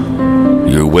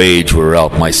 your wage were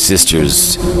up. My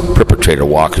sister's perpetrator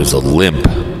walked with a limp,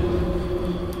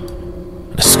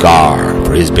 a scar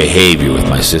for his behavior with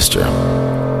my sister.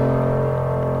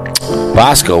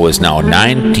 Bosco is now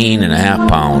 19.5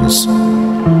 pounds.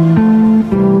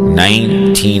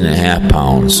 19.5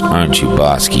 pounds, aren't you,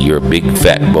 Bosky? You're a big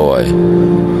fat boy.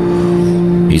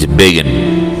 He's a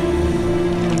biggin'.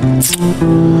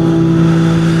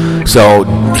 So,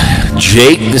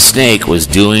 Jake the Snake was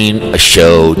doing a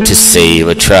show to save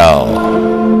a trowel.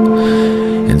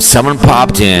 And and someone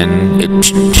popped in.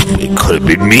 It could have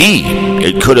been me.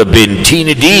 It could have been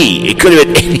Tina D. It could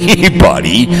have been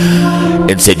anybody,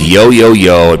 and said, yo, yo,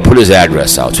 yo, and put his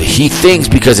address out. So he thinks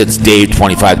because it's Dave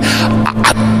 25.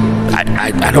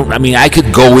 I mean, I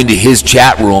could go into his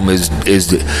chat room as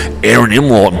Aaron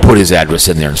Imhoite and put his address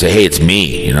in there and say, hey, it's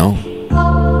me, you know?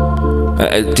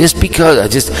 Just because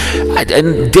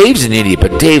and Dave's an idiot,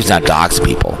 but Dave's not doxing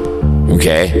people.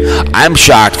 Okay? I'm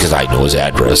shocked because I know his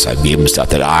address. I gave him stuff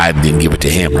that I didn't give it to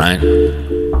him, right?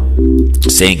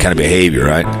 Same kind of behavior,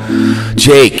 right?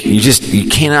 Jake, you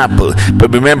cannot,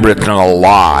 but remember, it's not a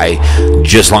lie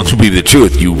just as long as you believe the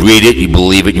truth. You read it, you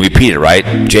believe it, you repeat it, right,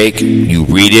 Jake? You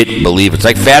read it, believe it. It's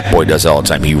like Fat Boy does all the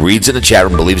time. He reads in the chat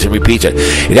room, believes it, and repeats it.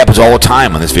 It happens all the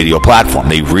time on this video platform.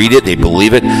 They read it, they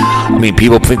believe it. I mean,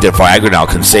 people think that Viagra now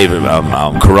can save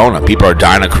Corona. People are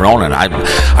dying of Corona. And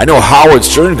I know Howard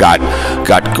Stern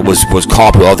was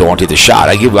called people out that won't take the shot.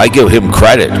 I give him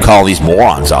credit calling these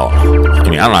morons out. I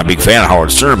mean, I'm not a big fan of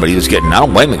Howard Stern, but I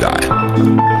don't blame the guy.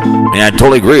 And I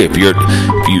totally agree. If you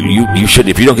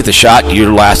don't get the shot,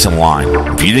 you're last in line.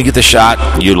 If you didn't get the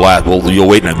shot, you'll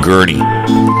wait in a gurney.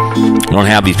 You don't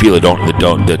have these people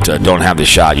that don't have the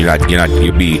shot.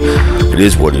 It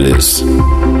is what it is.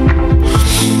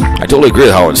 I totally agree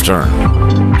with Howard Stern.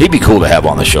 He'd be cool to have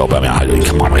on the show, but I mean, I'd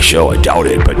come on my show. I doubt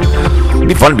it, but it'd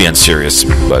be fun being serious.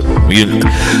 But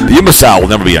the imbecile will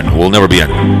never be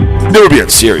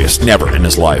unserious. Never in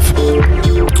his life.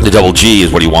 The double G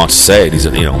is what he wants to say. And he's,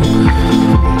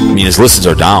 his listens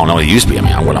are down. No, it used to be. I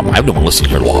have no one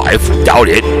listening here live. Doubt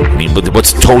it. I mean, but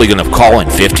what's totally going to call in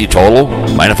 50 total?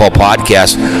 My NFL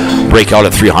podcast break out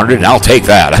at 300, and I'll take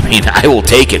that. I mean, I will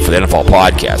take it for the NFL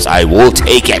podcast. I will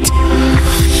take it.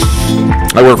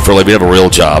 I work for a living. I have a real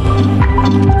job.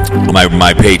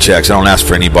 My paychecks, I don't ask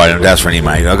for anybody. I don't ask for any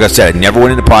money. Like I said, I never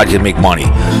went into podcast to make money.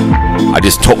 I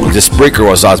just told this Spreaker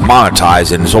was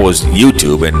monetized, and so was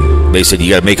YouTube, and they said you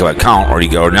got to make an account or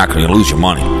you're not going to lose your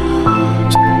money.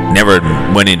 So never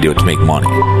went into it to make money.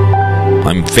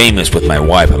 I'm famous with my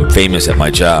wife. I'm famous at my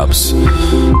jobs.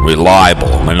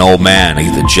 Reliable. I'm an old man. I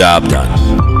get the job done.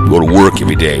 Go to work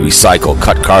every day, recycle,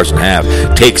 cut cars in half,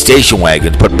 take station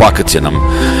wagons, put buckets in them,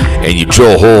 and you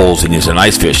drill holes in an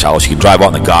ice fish house. You can drive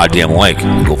on the goddamn lake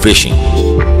and go fishing.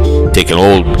 Take an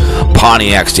old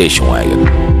Pontiac station wagon,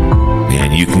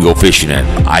 and you can go fishing in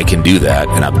it. I can do that,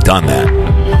 and I've done that.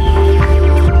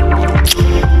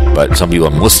 But some people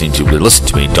I'm listening to, that listen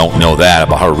to me, don't know that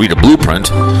about how to read a blueprint.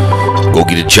 Go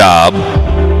get a job.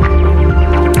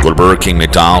 Go to Burger King,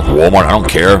 McDonald's, Walmart, I don't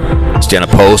care. Stand a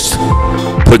post.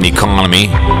 Put in the economy,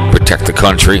 protect the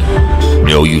country.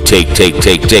 You take. And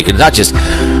it's not just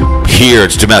here,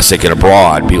 it's domestic and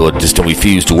abroad. People just don't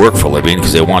refuse to work for a living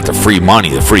because they want the free money,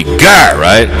 the free gar,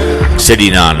 right?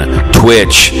 Sitting on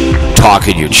Twitch,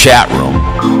 talking in your chat room,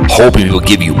 hoping people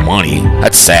give you money.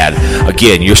 That's sad.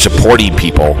 Again, you're supporting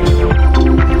people.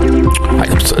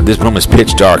 This room is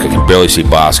pitch dark. I can barely see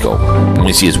Bosco. I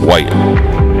only see his white.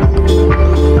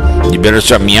 You better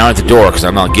start meowing at the door because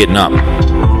I'm not getting up.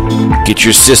 Get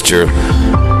your sister.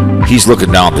 He's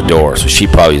looking down at the door, so she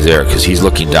probably is there because he's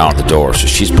looking down at the door, so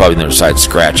she's probably on the other side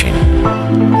scratching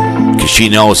because she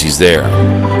knows he's there.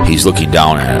 He's looking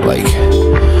down at it like,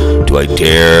 do I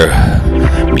dare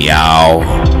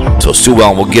meow? So Sue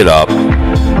Ellen will get up,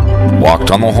 walk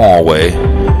down the hallway,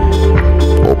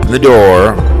 open the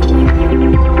door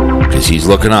because he's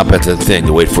looking up at the thing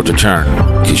to wait for it to turn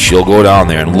because she'll go down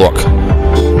there and look.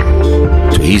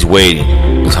 So he's waiting.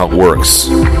 That's how it works.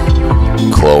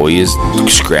 Chloe is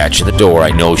scratching the door. I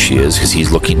know she is because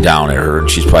he's looking down at her and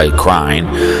she's probably crying.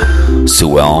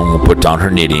 Sue Ellen will put down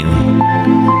her knitting.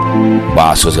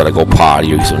 Bosco's got to go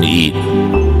potty or get something to eat.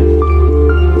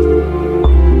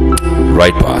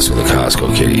 Right, Bosco, the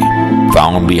Costco kitty.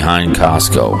 Found behind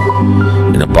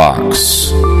Costco in a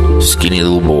box. Skinny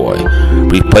little boy.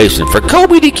 Replacement for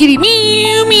Kobe the kitty.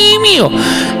 Meow, meow, meow.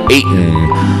 Eaten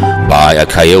by a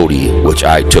coyote, which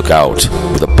I took out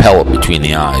with a pellet between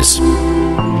the eyes.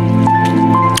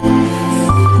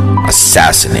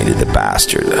 Assassinated the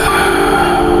bastard.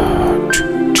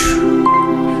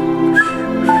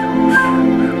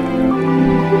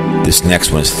 This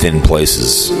next one is Thin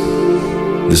Places.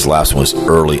 This last one was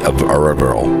Early of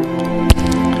Arrival.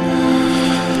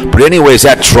 But anyways,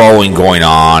 that trolling going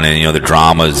on, and the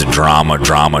drama is the drama.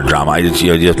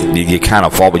 You kind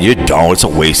of fall, but you don't. It's a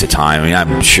waste of time. I mean,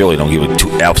 I surely don't give a two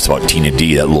F's about Tina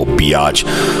D, that little biatch,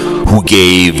 who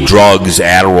gave drugs,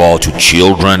 Adderall to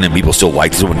children, and people still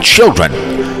like this one. Children.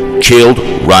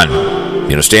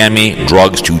 You understand me?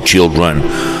 Drugs to children.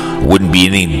 Wouldn't be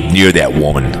any near that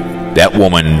woman. That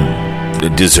woman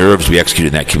deserves to be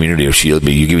executed in that community. Or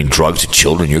you're giving drugs to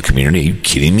children in your community. Are you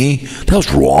kidding me? What the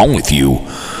hell's wrong with you?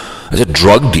 As a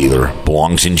drug dealer,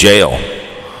 belongs in jail.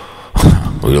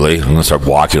 Really? I'm going to start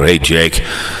walking. Hey, Jake.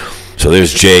 So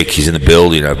there's Jake. He's in the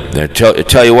building. I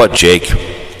tell you what, Jake.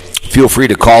 Feel free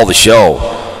to call the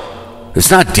show.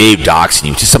 It's not Dave doxing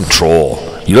you. It's just some troll.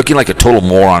 You're looking like a total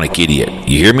moronic idiot.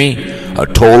 You hear me? A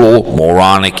total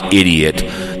moronic idiot,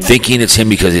 thinking it's him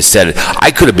because he said it.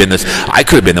 I could have been this. I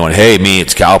could have been the one. Hey, me,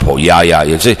 it's Cowpo. Yeah.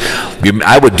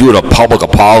 I would do it a public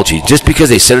apology. Just because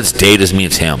they said it's Dave doesn't mean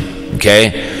it's him.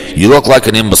 Okay? You look like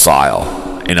an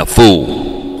imbecile and a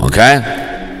fool. Okay?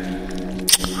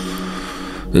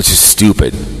 This is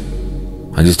stupid.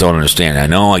 I just don't understand. I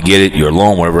know, I get it. You're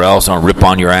alone, whatever else. I don't rip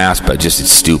on your ass, but it's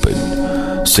stupid.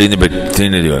 Sitting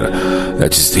there,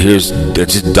 that's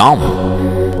just dumb.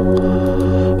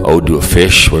 Ode to a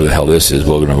fish. Whatever the hell this is.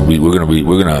 We're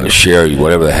gonna share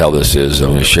whatever the hell this is.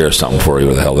 I'm gonna share something for you.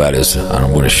 What the hell that is?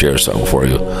 I'm gonna share something for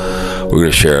you. We're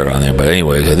gonna share it on there. But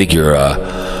anyways, I think you're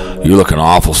looking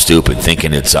awful stupid,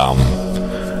 thinking it's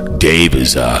Dave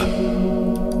is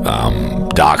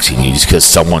doxing you just because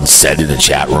someone said in the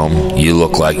chat room. You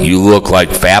look like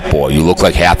Fat Boy. You look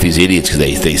like half these idiots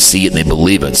because they see it and they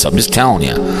believe it. So I'm just telling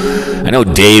you. I know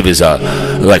Dave is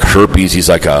like herpes. He's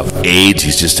like AIDS.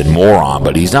 He's just a moron,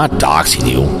 but he's not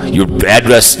doxing you. Your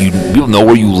address, people know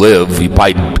where you live. You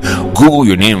probably Google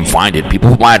your name and find it.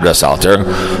 People put my address out there.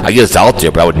 I guess it's out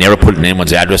there, but I would never put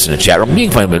anyone's address in the chat room. You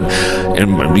can find it,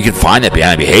 and you can find that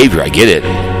behind behavior. I get it,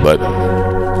 but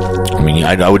I mean,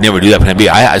 I would never do that.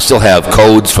 I still have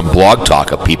codes from Blog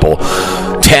Talk of people,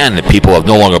 10 that people have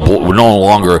no longer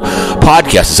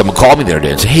podcasted. Someone called me the other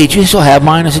day and said, "Hey, do you still have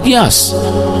mine?" I said, "Yes."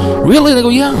 Really? They go,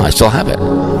 "Yeah, I still have it."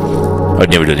 I'd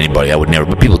never do it to anybody. I would never.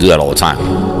 But people do that all the time.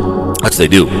 That's what they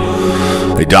do.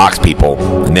 They dox people,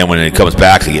 and then when it comes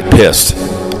back, they get pissed.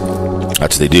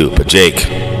 That's what they do. But Jake,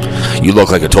 you look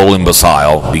like a total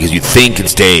imbecile because you think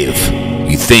it's Dave.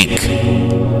 You think.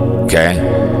 Okay?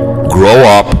 Grow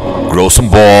up. Grow some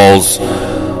balls.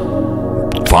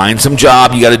 Find some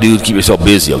job you got to do to keep yourself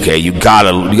busy. Okay, you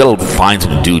gotta find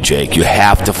something to do, Jake. You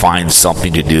have to find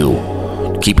something to do.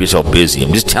 Keep yourself busy.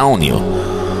 I'm just telling you.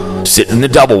 Sitting in the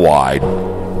double wide,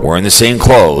 wearing the same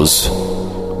clothes,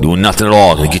 doing nothing at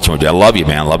all is gonna get you. I love you,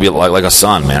 man. I love you like a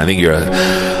son, man. I think you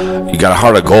got a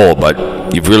heart of gold, but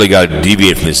you've really got to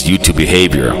deviate from this YouTube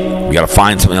behavior. You got to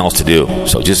find something else to do.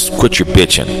 So just quit your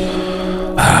bitching.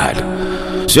 God.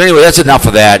 So anyway, that's enough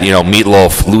of that. You know,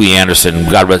 Meatloaf, Louie Anderson,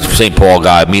 God rest St. Paul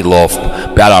guy, Meatloaf,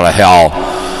 bat out of hell.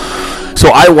 So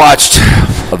I watched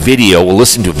a video,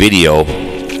 listened to a video,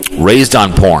 Raised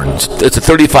on Porn. It's a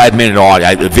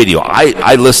 35-minute video.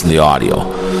 I listened to the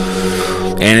audio.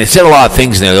 And it said a lot of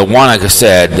things in there. The one, like I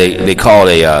said, they call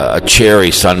it a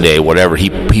cherry sundae, whatever.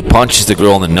 He punches the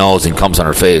girl in the nose and comes on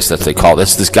her face. That's what they call it.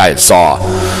 That's this guy that saw.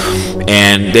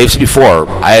 And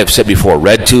I have said before,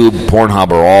 RedTube,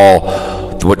 Pornhub are all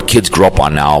what kids grow up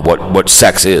on now, what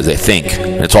sex is, they think.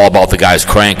 And it's all about the guy's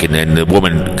cranking and the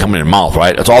woman coming in her mouth,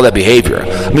 right? It's all that behavior.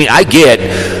 I mean, I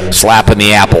get slapping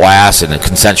the apple ass and the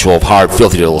consensual, hard,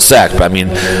 filthy little sex, but I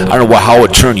mean, I don't know how it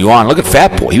would turn you on. Look at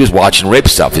Fat Boy. He was watching rape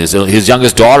stuff. His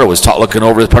youngest daughter was looking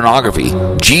over his pornography.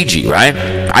 Gigi, right?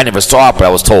 I never saw it, but I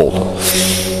was told.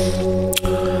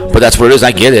 But that's what it is.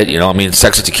 I get it. You know, I mean,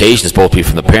 sex education is supposed to be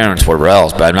from the parents, whatever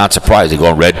else. But I'm not surprised. They go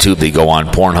on RedTube, they go on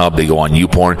Pornhub, they go on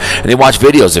YouPorn, and they watch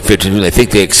videos at 15 minutes. They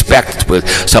think they expect with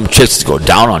some chicks to go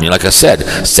down on you. Like I said,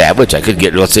 Savage. I could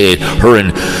get, let's say,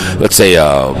 Amberly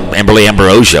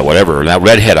Ambrosia, whatever. That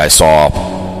redhead I saw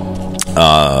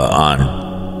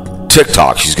on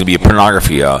TikTok. She's going to be a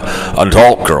pornography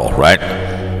adult girl, right?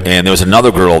 And there was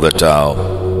another girl that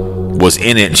was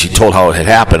in it, and she told how it had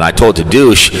happened. I told the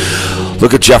douche,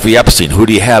 look at Jeffrey Epstein. Who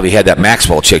do you have? He had that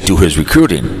Maxwell chick do his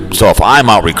recruiting. So if I'm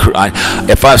out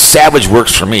if Savage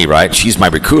works for me, right? She's my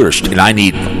recruiter, and I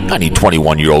need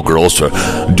 21-year-old girls to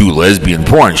do lesbian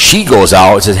porn. She goes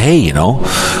out and says, hey, you know,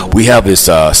 we have this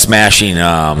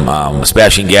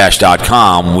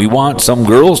smashinggash.com. We want some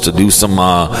girls to do some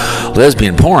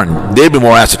lesbian porn. They'd be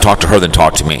more asked to talk to her than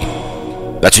talk to me.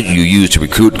 That's what you use to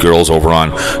recruit girls over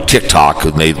on TikTok,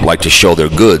 and they like to show their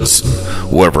goods,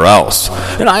 whatever else.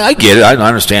 And I get it. I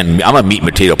understand. I'm a meat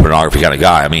and potato pornography kind of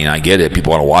guy. I mean, I get it.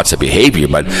 People want to watch that behavior,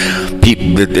 but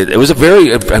it was a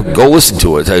very go listen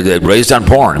to it. Raised on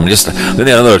Porn. I mean, then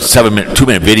they had another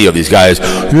 2-minute video of these guys.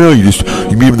 Yeah, you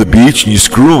meet them at the beach and you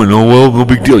screw them, and no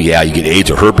big deal. Yeah, you get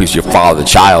AIDS or herpes, you father the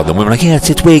child. And the women are like, yeah, it's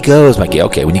the way it goes. I'm like, yeah,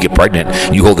 okay. When you get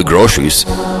pregnant, you hold the groceries.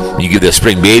 You give the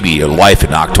spring baby a life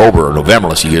in October or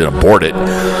November unless you get it aborted.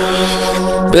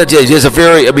 But it's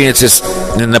it's just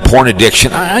in the porn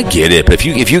addiction. I get it, but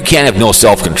if you can't have no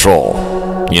self-control,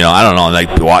 You know, I don't know. Like,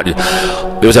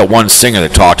 there was that one singer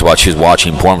that talked about she was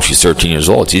watching porn when she's 13 years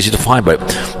old. It's easy to find, but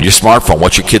your smartphone,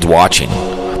 what's your kid watching?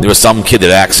 There was some kid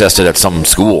that accessed it at some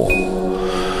school,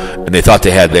 and they thought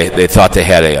they had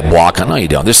a block on. No, you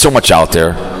don't. There's so much out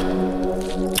there,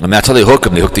 and that's how they hook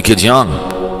them. They hook the kids young,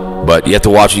 but you have to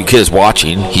watch what your kid is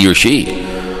watching, he or she.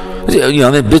 You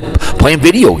know, they're playing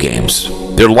video games.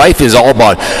 Their life is all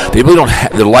about. They really don't.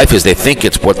 Their life is. They think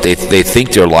it's what they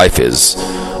think their life is.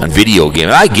 On video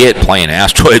games, I get playing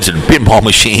asteroids and pinball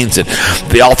machines, and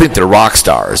they all think they're rock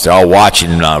stars. They're all watching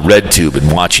RedTube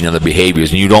and watching other behaviors.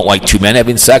 And you don't like two men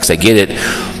having sex? I get it.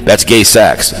 That's gay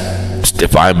sex.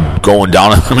 If I'm going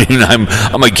down, I mean,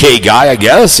 I'm a gay guy, I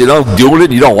guess. You know, doing it.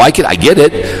 And you don't like it? I get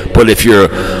it. But if you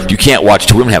can't watch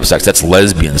two women have sex, that's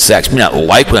lesbian sex. I mean, not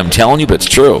like what I'm telling you, but it's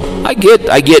true. I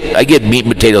get meat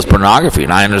and potatoes pornography,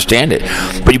 and I understand it.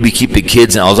 But you keep the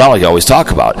kids, and like I always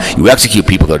talk about. You execute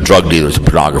people that are drug dealers and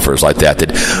pornographers like that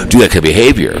do that kind of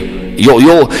behavior.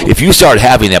 You'll if you start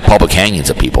having that public hangings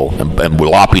of people and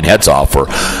lopping heads off for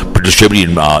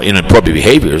distributing inappropriate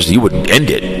behaviors, you would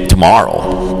end it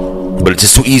tomorrow. But it's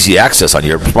just so easy access on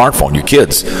your smartphone, your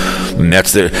kids. And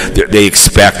that's they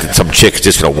expect that some chick's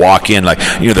just going to walk in, like,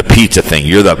 you know, the pizza thing.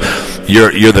 You're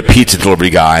the pizza delivery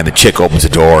guy, and the chick opens the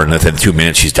door, and within 2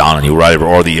 minutes she's down on you, right?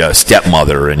 Or the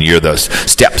stepmother, and you're the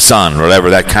stepson, or whatever.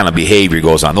 That kind of behavior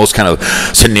goes on. Those kind of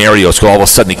scenarios. So all of a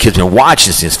sudden the kid's been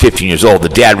watching since 15 years old. The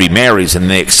dad remarries, and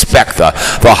they expect the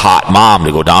hot mom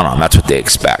to go down on them. That's what they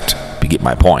expect. You get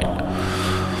my point?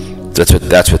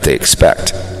 That's what they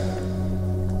expect.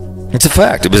 It's a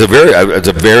fact. It's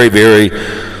a very, very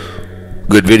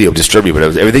good video distributed.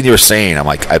 But everything you were saying, I'm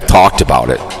like, I've talked about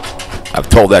it. I've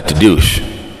told that to douche.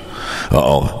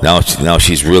 Now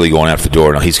she's really going after the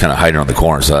door. Now he's kind of hiding on the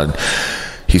corner. So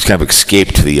he's kind of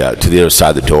escaped to the other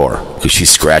side of the door because she's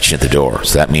scratching at the door.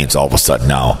 So that means all of a sudden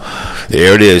now,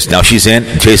 there it is. Now she's in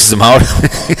and chases him out.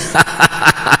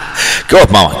 Go with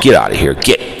Mama. Get out of here.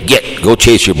 Get. Go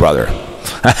chase your brother.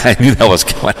 I knew that was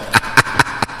coming.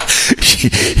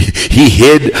 He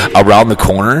hid around the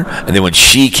corner, and then when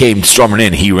she came storming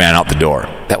in, he ran out the door.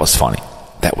 That was funny.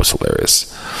 That was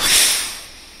hilarious.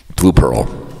 The blue pearl.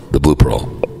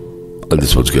 Oh,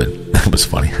 this one's good. That was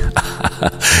funny.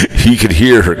 He could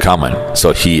hear her coming,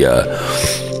 so he ran around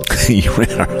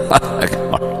the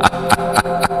corner.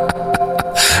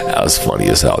 That was funny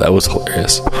as hell. That was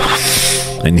hilarious.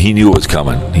 And he knew it was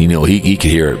coming. He knew he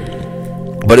could hear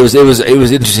it. But it was an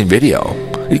interesting video.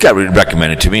 He got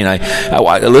recommended to me, and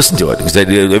I listened to it because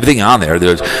everything on there.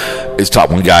 It's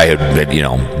top one guy had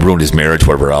ruined his marriage,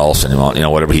 whatever else, and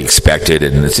whatever he expected,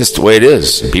 and it's just the way it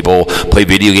is. People play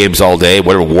video games all day,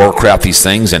 whatever, Warcraft, these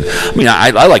things, and I mean,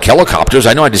 I like helicopters.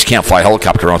 I know I just can't fly a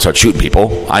helicopter around and start shooting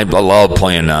people. I love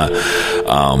playing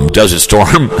Desert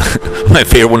Storm. My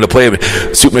favorite one to play,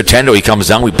 Super Nintendo. He comes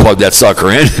down, we plug that sucker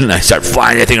in, and I start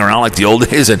flying everything around like the old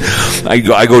days, and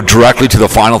I go directly to the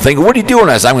final thing. What are you doing?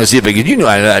 I'm going to see if I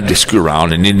can. I just screw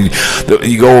around, and then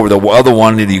you go over the other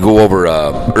one, and you go over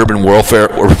urban warfare,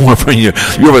 you're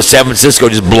over San Francisco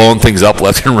just blowing things up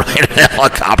left and right in a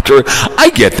helicopter.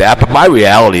 I get that, but my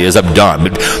reality is I'm done.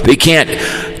 But they can't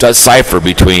decipher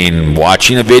between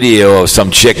watching a video of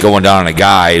some chick going down on a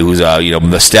guy who's the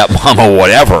stepmom or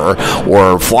whatever,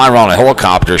 or flying around a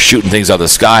helicopter shooting things out of the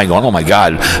sky and going, oh my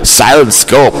God, silent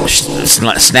scope,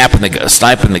 sniping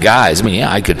the guys. I mean,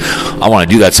 yeah, I want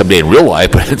to do that someday in real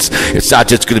life, but it's not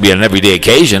just going to be an everyday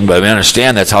occasion. But I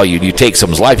understand that's how you take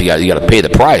someone's life. You got to pay the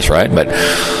price, right?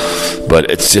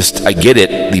 But it's just, I get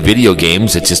it. The video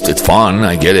games, it's fun.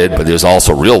 I get it. But there's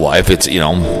also real life. It's,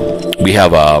 we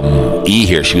have E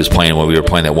here. She was playing when we were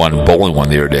playing that one bowling one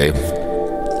the other day.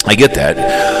 I get that.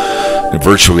 In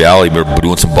virtual reality, we were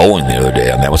doing some bowling the other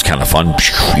day, and that was kind of fun,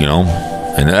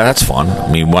 and that's fun. I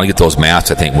mean, we want to get those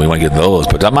masks. I think we want to get those.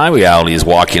 But my reality is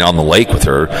walking on the lake with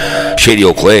her, Shady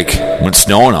Oak Lake, when it's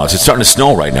snowing out. It's starting to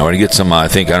snow right now. We're going to get some, 1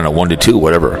 to 2,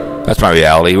 whatever. That's my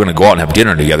reality. We're going to go out and have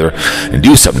dinner together and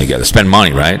do something together. Spend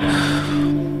money, right?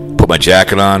 Put my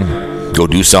jacket on, go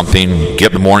do something, get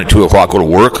up in the morning at 2 o'clock, go to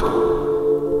work.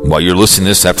 While you're listening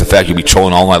to this, after the fact, you'll be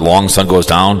trolling all night long, sun goes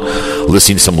down,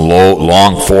 listening to some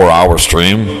long 4-hour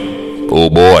stream. Oh,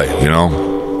 boy,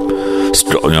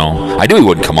 I knew he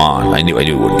wouldn't come on. I knew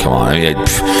he wouldn't come on. I mean,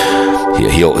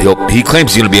 he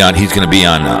claims he's going to be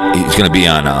on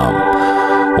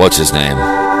what's his name?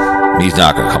 He's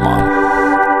not going to come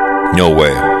on. No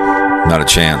way. Not a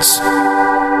chance.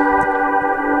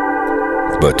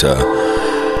 But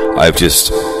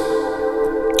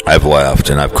I've laughed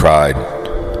and I've cried.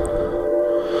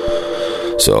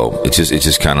 So it's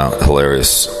just kind of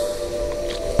hilarious.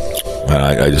 And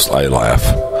I laugh.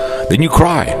 Then you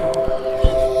cry.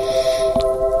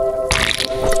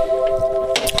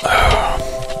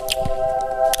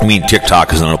 I mean,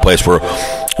 TikTok is another place where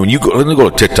when you go, let me go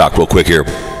to TikTok real quick here,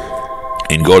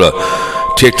 and go to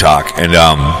TikTok and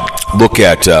look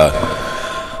at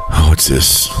what's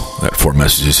this? I got 4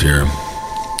 messages here.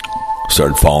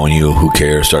 Started following you. Who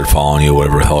cares? Started following you.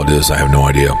 Whatever the hell it is, I have no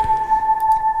idea.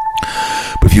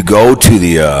 But if you go to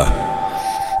the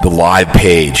live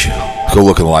page, go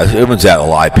look at the live. Everyone's at the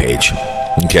live page.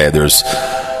 Okay, there's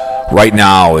right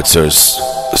now there's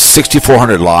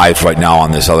 6,400 lives right now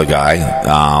on this other guy.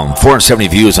 470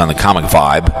 views on the Comic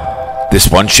Vibe. This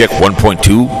one chick,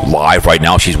 1.2 live right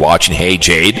now. She's watching. Hey,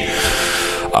 Jade.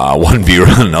 1 viewer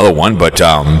on another one, but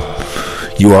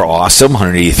you are awesome.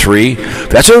 183.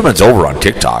 That's what everyone's over on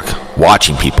TikTok,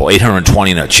 watching people.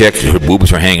 820 in a chick. Her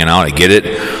boobs are hanging out. I get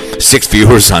it. 6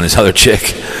 viewers on this other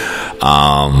chick.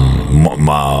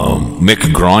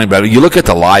 Mick Groin, but you look at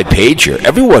the live page here,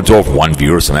 everyone's over 1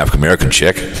 viewer, some African-American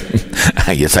chick.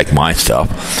 It's like my stuff.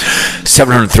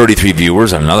 733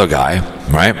 viewers on another guy,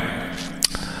 right?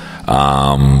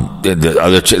 The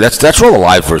other that's where the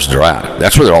live versions are at.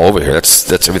 That's where they're all over here.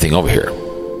 That's everything over here.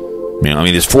 You know, I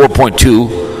mean, there's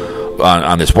 4.2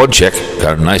 on this one chick,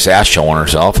 got a nice ass showing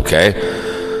herself, okay?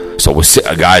 So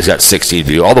a guy's got 16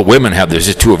 views. All the women have, there's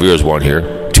just 2 viewers, 1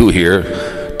 here, 2 here.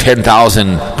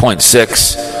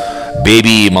 10,000.6.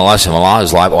 Baby Melissa Mallah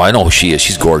is live. Oh, I know who she is.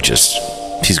 She's gorgeous.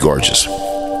 She's gorgeous.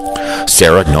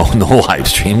 Sarah, no live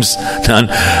streams. None.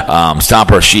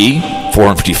 Stomper, she,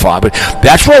 455. But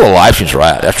that's where the live streams are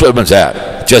at. That's where everyone's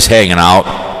at. Just hanging out.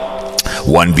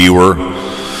 1 viewer.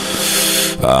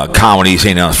 Comedy,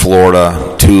 St. Anne's,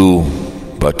 Florida. 2.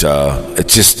 But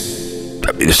it's just,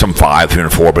 there's some 5, 3,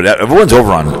 and 4. But everyone's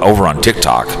over on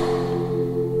TikTok.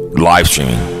 Live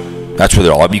streaming. That's where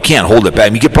they're all. You can't hold it back. I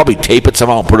mean, you could probably tape it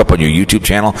somehow and put it up on your YouTube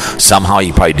channel. Somehow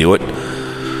you probably do it.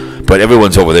 But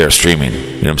everyone's over there streaming. You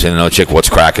know what I'm saying? Another chick, what's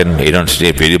cracking?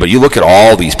 800 video. But you look at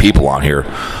all these people on here.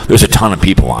 There's a ton of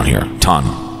people on here. Ton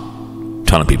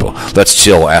of people. Let's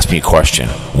chill. Ask me a question.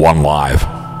 1 live.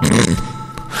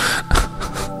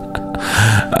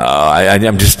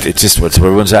 It's just where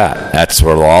everyone's at. That's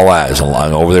where they're all at. Is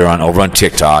over on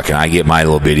TikTok, and I get my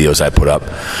little videos I put up.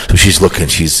 So she's looking at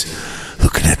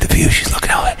the view. She's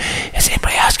looking out. Is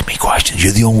anybody asking me questions?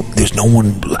 You're the only. There's no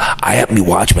one. I happen to be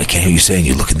watching, but I can't hear you saying.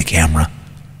 You look in the camera.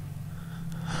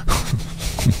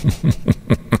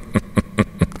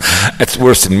 That's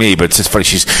worse than me, but it's just funny.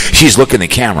 She's looking in the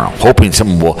camera, hoping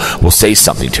someone will say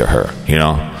something to her. You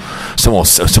know, someone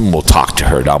will talk to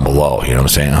her down below. You know what I'm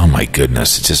saying? Oh my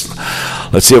goodness! It's just.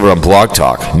 Let's see over on Blog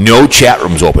Talk. No chat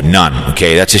rooms open. None.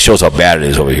 Okay, that just shows how bad it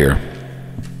is over here.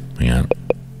 Yeah.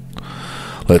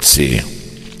 Let's see.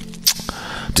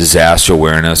 Disaster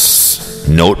awareness,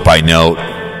 note by note,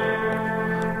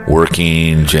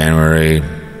 working January.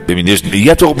 I mean, you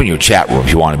have to open your chat room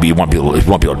if you want to be. You want people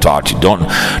to talk to you. Don't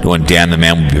Dan the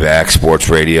Man will be back. Sports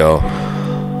radio,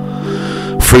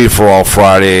 free for all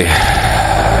Friday,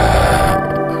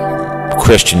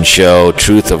 Christian show,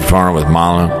 Truth of Toronto with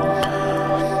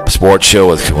Mala, sports show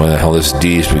with what the hell is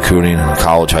D's recruiting in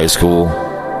college, high school.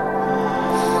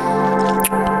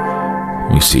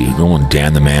 Let me see. No one.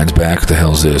 Dan the Man's back. What the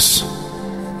hell's this?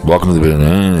 Welcome to the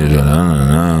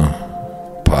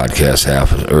podcast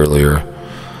half earlier.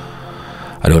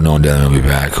 I don't know when Dan will be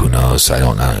back. Who knows? I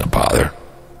don't know. I'm gonna bother.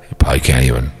 He probably can't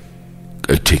even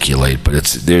articulate. But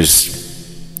there's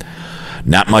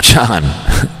not much on.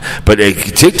 But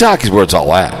TikTok is where it's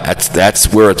all at. That's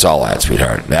where it's all at,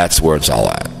 sweetheart. That's where it's all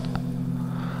at.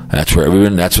 That's where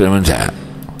everyone's at.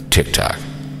 TikTok,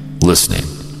 listening.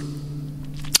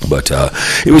 But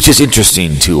it was just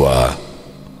interesting to I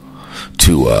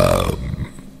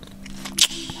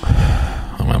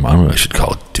should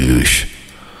call it douche.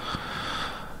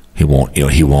 He won't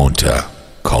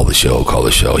call the show.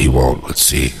 He won't. Let's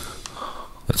see.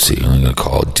 I'm gonna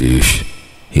call it douche.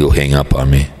 He'll hang up on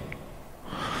me.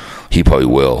 He probably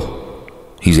will.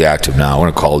 He's active now. I'm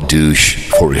gonna call douche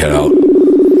before we head out.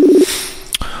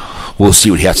 We'll see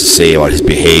what he has to say about his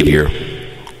behavior.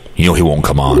 You know he won't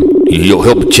come on.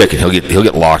 He'll be chicken. He'll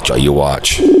get lockjaw. You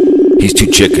watch. He's too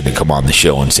chicken to come on the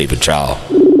show and save a child.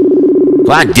 Come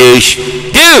on, douche.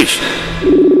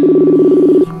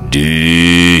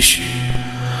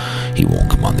 He won't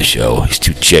come on the show. He's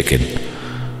too chicken.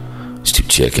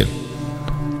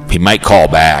 He might call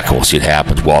back. We'll see what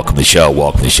happens. Welcome to the show.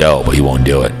 But he won't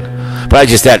do it. But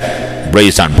that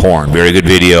raised on porn. Very good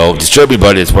video. Disturbing,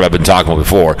 but it's what I've been talking about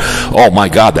before. Oh my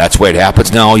God, that's the way it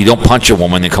happens. No, you don't punch a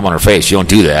woman and come on her face. You don't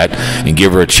do that and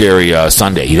give her a cherry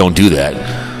sundae. You don't do that.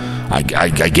 I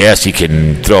guess you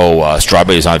can throw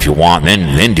strawberries on if you want,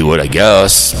 and then do it. I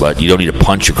guess, but you don't need to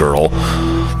punch a girl.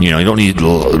 You know, you don't need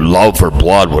love or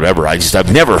blood, whatever.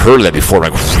 I've never heard of that before.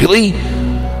 I'm like, really?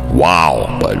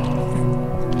 wow. But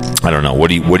I don't know. What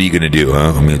are you going to do,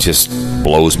 huh? I mean, it just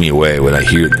blows me away when I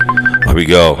hear. Here we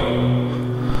go.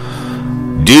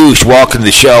 Douche, welcome to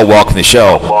the show. Welcome to the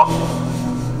show.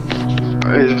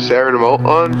 Is Sarah Remote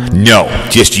on? No,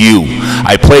 just you.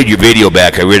 I played your video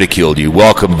back. I ridiculed you.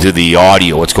 Welcome to the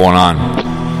audio. What's going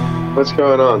on? What's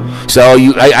going on? So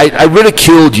I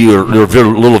ridiculed your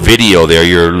little video there,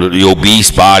 your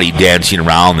obese body dancing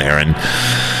around there, and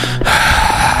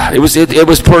it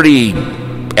was pretty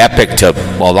epic.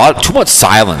 Too much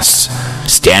silence,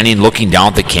 standing looking down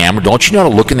at the camera. Don't you know how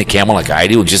to look in the camera like I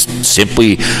do and just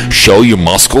simply show your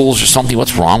muscles or something?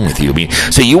 What's wrong with you? I mean,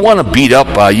 so you want to beat up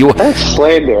That's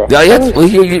slander.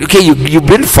 Okay, you've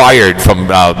been fired from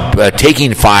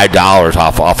taking $5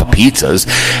 off of pizzas.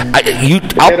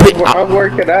 I'll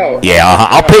work it out. Yeah,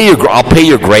 I'll pay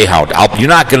your Greyhound. You're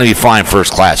not going to be flying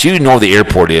first class. You know where the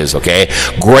airport is, okay?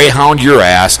 Greyhound your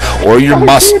ass or your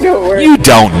You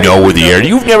don't know where the airport.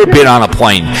 You've never been on a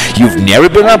plane. You've never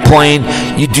been on a plane.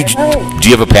 Do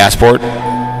you have a passport?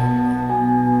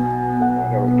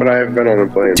 But I have been on a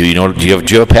plane. Do you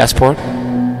have a passport?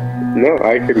 No,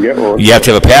 I could get one. You have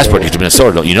to have a passport to get to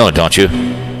Minnesota. You know it, don't you?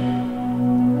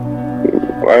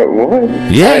 What?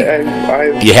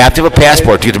 Yeah. You have to have a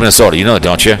passport to get to Minnesota. You know it,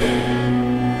 don't you?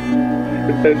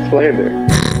 That's slander.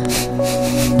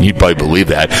 You'd probably believe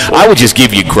that. I would just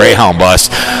give you a Greyhound bus.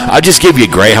 I'd just give you a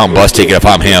Greyhound bus ticket if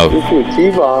I'm him. If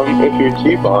you're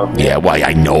T-Bomb. Yeah, well,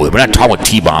 I know. We're not talking about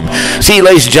T-Bomb. See,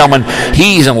 ladies and gentlemen,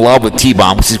 he's in love with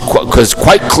T-Bomb because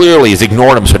quite clearly he's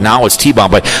ignored him, so now it's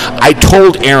T-Bomb. But I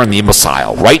told Aaron the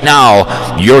imbecile, right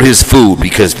now, you're his food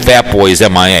because Fat Boy is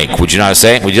MIA. Would you not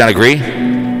say? Would you not agree?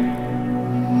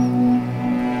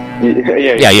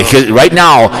 Yeah. Because right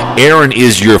now, Aaron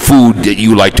is your food that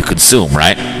you like to consume,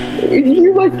 right?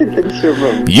 You like to consume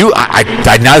him. I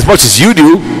not as much as you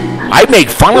do. I make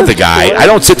fun of the guy. I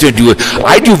don't sit there and do it.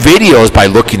 I do videos by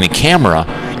looking at the camera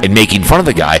and making fun of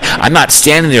the guy. I'm not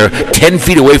standing there 10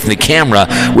 feet away from the camera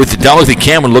with the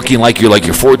camera looking like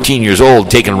you're 14 years old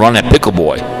taking a run at Pickle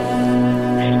Boy.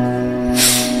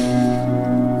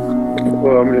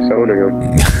 Well, I'm just owning him.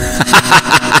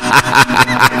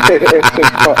 I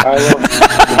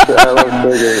love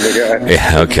triggering the guy.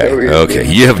 Yeah, okay.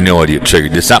 You have no idea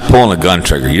triggering. It's not pulling a gun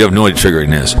trigger. You have no idea triggering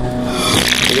this.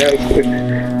 Yeah,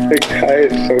 the guy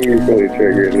is so easily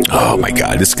triggered. Oh my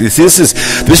God! This is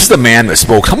the man that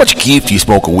smokes. How much geef do you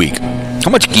smoke a week? How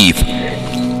much geef?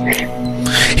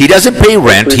 He doesn't pay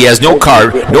rent. He has no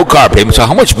car payment. So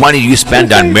how much money do you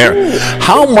spend on marriage?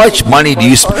 How much money do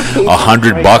you spend?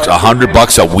 $100?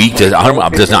 $100 a week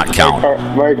does not count.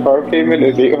 My car payment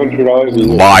is $800 a year.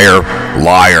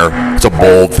 Liar! It's a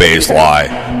bold-faced lie.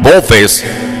 Bold-faced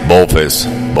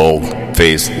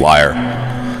liar.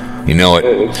 You know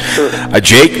it.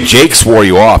 Jake swore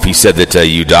you off. He said that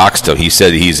you doxed him. He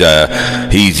said you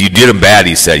did him bad.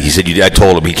 He said I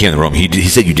told him he came in the room. He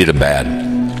said you did him bad.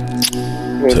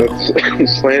 So,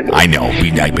 that's slander. I know,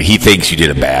 but he thinks you did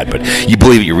it bad. But you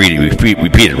believe it, you read it,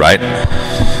 repeat it, right?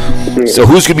 Yeah. So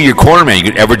who's going to be your corner man? You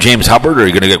going to ever James Hubbard, or are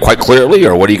you going to get quite clearly,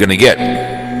 or what are you going to get?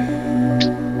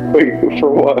 Wait, for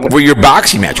what? For your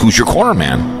boxing match, who's your corner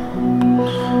man?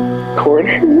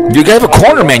 Corner? You got to have a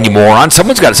corner man, you moron.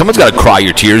 Someone's got to cry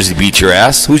your tears to beat your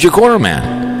ass. Who's your corner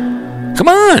man? Come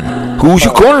on, who's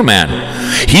your corner man?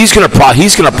 He's gonna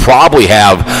probably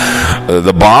have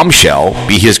the bombshell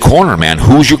be his corner man.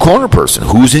 Who's your corner person?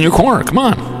 Who's in your corner? Come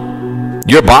on,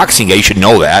 you're a boxing guy. You should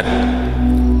know that.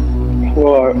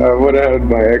 Well, I would have had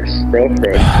my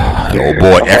ex-girlfriend. Oh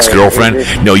boy, ex-girlfriend?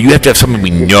 No, you have to have something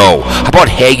we know. How about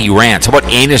Haggy Rance? How about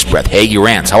Anus Breath? Haggy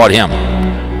Rance. How about him?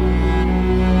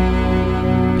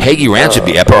 Haggy Rance would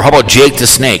be epic. Or how about Jake the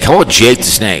Snake? How about Jake the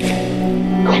Snake?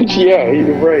 Yeah,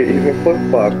 you're right. He's a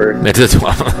flip-flopper.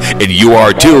 And you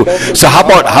are too. So how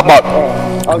about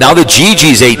now that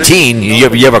Gigi's 18, you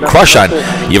have a crush on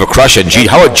Gigi.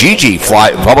 How about Gigi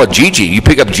fly? How about Gigi? You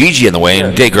pick up Gigi in the way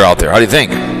and take her out there. How do you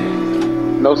think?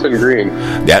 Nelson Green.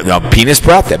 Penis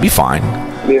breath. That'd be fine.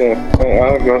 Yeah, I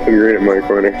have Nelson Green in my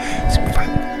corner.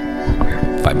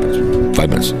 5 minutes. 5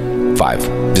 minutes.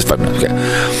 Just 5 minutes. Okay.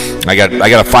 I got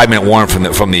a 5-minute warning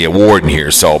from the warden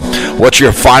here. So, what's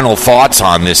your final thoughts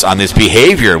on this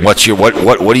behavior? And what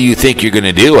do you think you're going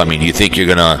to do? I mean, do you think you're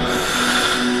going to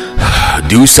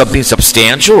do something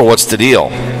substantial, or what's the deal?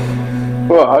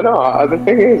 Well, I know. The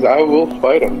thing is, I will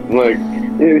fight him. Like,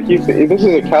 this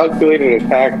is a calculated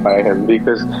attack by him,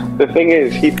 because the thing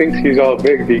is, he thinks he's all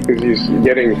big because he's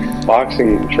getting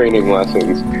boxing training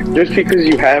lessons. Just because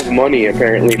you have money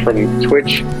apparently from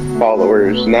Twitch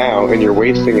followers now, and you're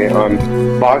wasting it on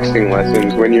boxing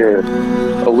lessons when you're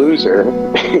a loser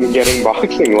getting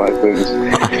boxing lessons,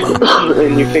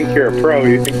 and you think you're a pro,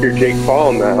 you think you're Jake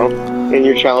Paul now, and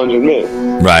you're challenging me.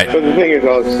 Right. But the thing is,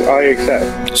 I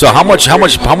accept. So how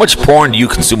much porn do you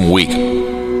consume a week?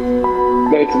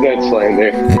 That's slander.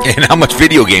 And how much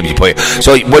video games you play?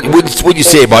 So what would you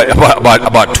say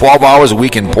about 12 hours a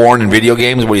week in porn and video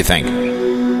games? What do you think?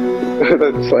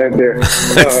 That's slander.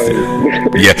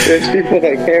 Yeah. There's people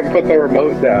that can't put the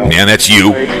remote down. Man, that's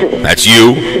you. That's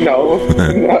you. No.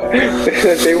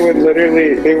 They would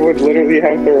literally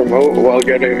have the remote while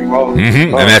getting.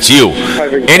 And that's you.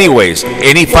 Anyways,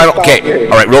 any final? Okay.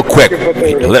 All right. Real quick.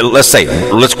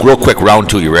 Let's real quick. Round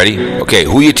 2. You ready? Okay.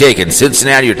 Who you taking?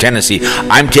 Cincinnati or Tennessee?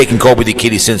 I'm taking Kobe the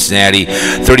Kitty, Cincinnati,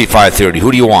 35-30.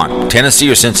 Who do you want? Tennessee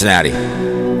or Cincinnati?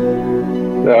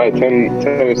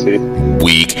 Tennessee.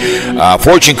 Weak.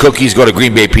 Fortune cookies go to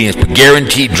Green Bay Peanuts.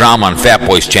 Guaranteed drama on Fat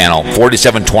Boys channel,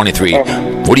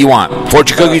 47-23. What do you want?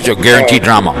 Fortune cookies or guaranteed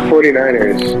drama?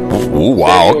 49ers. Ooh,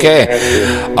 wow. Okay.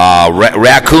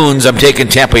 Raccoons. I'm taking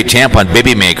Tampa on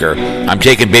Baby Maker. I'm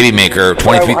taking Baby Maker.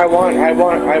 23. I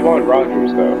want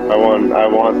Rodgers though. I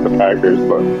want the Packers,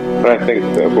 but I think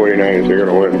the 49ers are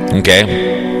going to win. Okay.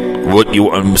 What do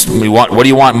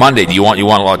you want Monday? Do you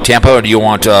want Tampa or do you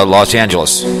want Los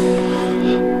Angeles?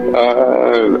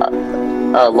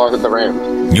 The Rams.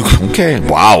 Okay.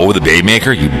 Wow, over the Bay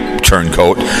Maker, you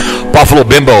turncoat. Buffalo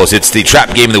Bimbos, it's the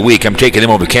trap game of the week. I'm taking them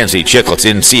over Kansas City Chicklets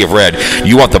in Sea of Red. Do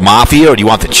you want the Mafia or do you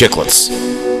want the Chicklets?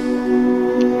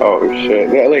 Oh shit!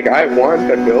 Yeah, like I want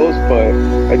the Bills, but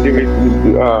I do.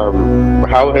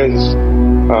 How has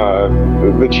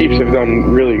the Chiefs have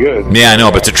done really good? Yeah, I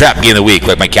know, but it's a trap game of the week,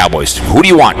 like my Cowboys. Who do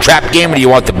you want? Trap game or do you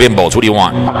want the Bimbos? What do you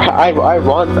want? I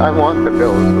want the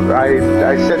Bills.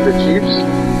 I said the Chiefs,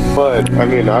 but I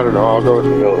mean I don't know. I'll go with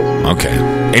the Bills. Okay.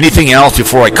 Anything else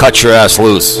before I cut your ass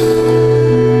loose?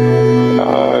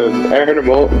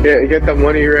 Get the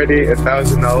money ready,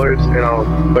 $1,000, and I'll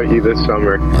put you this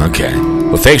summer. Okay.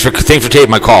 Well, thanks for taking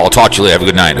my call. I'll talk to you later. Have a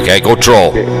good night. Okay. Go troll.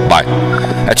 Okay. Bye.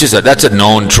 That's a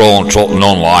known troll and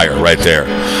known liar right there.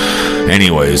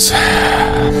 Anyways, we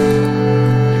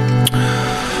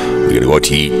gotta go out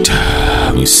to eat.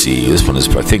 Let me see. This one is,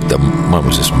 I think, what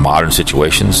was this? Modern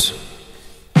Situations.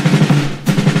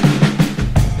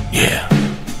 Yeah.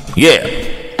 Yeah.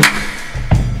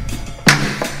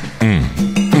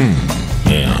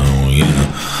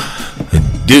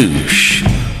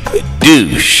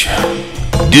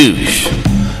 Douche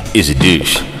is a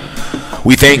douche.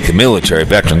 We thank the military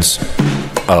veterans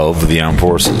of the armed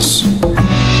forces,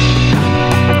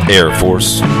 Air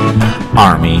Force,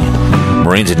 Army,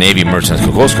 Marines and Navy, Merchants,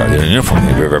 and Coast Guard. They're in uniform.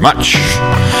 Thank you very much.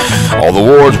 All the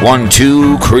wars, 1,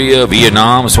 2, Korea,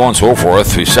 Vietnam, so on and so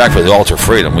forth. We sacrificed the altar of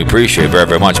freedom. We appreciate it very,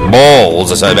 very much.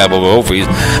 Balls, I said that, men and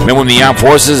women in the armed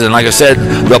forces, and like I said,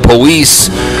 the police,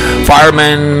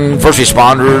 firemen, first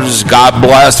responders, God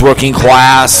bless working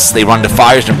class. They run to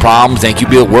fires and problems. Thank you,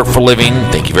 Bill. Work for living.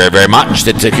 Thank you very, very much.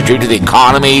 That contribute to the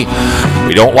economy.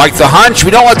 We don't like the hunch.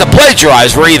 We don't like the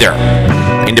plagiarize. We're either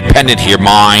independent here,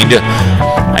 mind.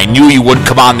 I knew you wouldn't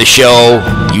come on the show,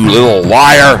 you little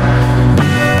liar.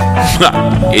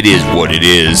 It is what it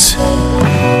is.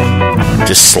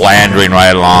 Just slandering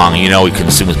right along. You know, he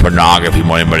consumes pornography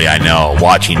more than anybody I know.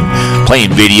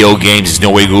 Playing video games is no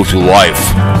way to go through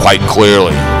life. Quite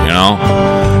clearly, you know.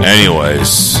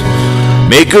 Anyways,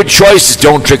 make good choices.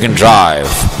 Don't drink and drive.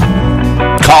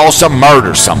 Call some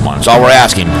murder someone. That's all we're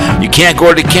asking. You can't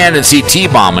go to Canada and see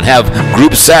T-Bomb and have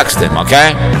group sex then,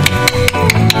 okay?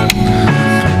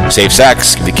 Safe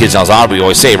sex. Keep the kids house out. We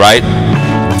always say, right?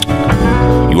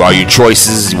 You are your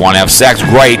choices. You want to have sex?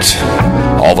 Great.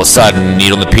 All of a sudden,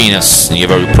 needle in the penis, and you're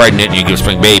pregnant, and you give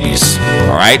spring babies.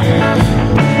 All right?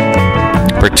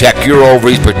 Protect your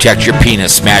ovaries, protect your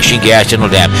penis. Smashing gas, no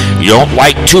damn. You don't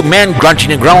like two men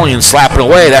grunting and groaning and slapping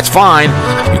away, that's fine.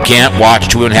 You can't watch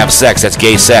two women have sex. That's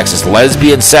gay sex. It's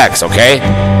lesbian sex, okay?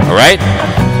 All right?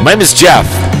 My name is Jeff.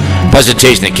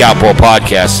 Presentation at Cowboy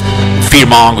Podcast.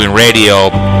 Fear-mongering radio.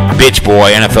 Bitch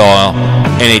boy, NFL,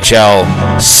 NHL,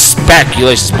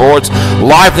 speculation sports.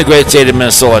 Live from the great state of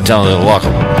Minnesota. Telling you,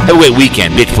 welcome. Have a great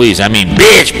weekend. Bitch, please. I mean,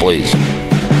 bitch, please.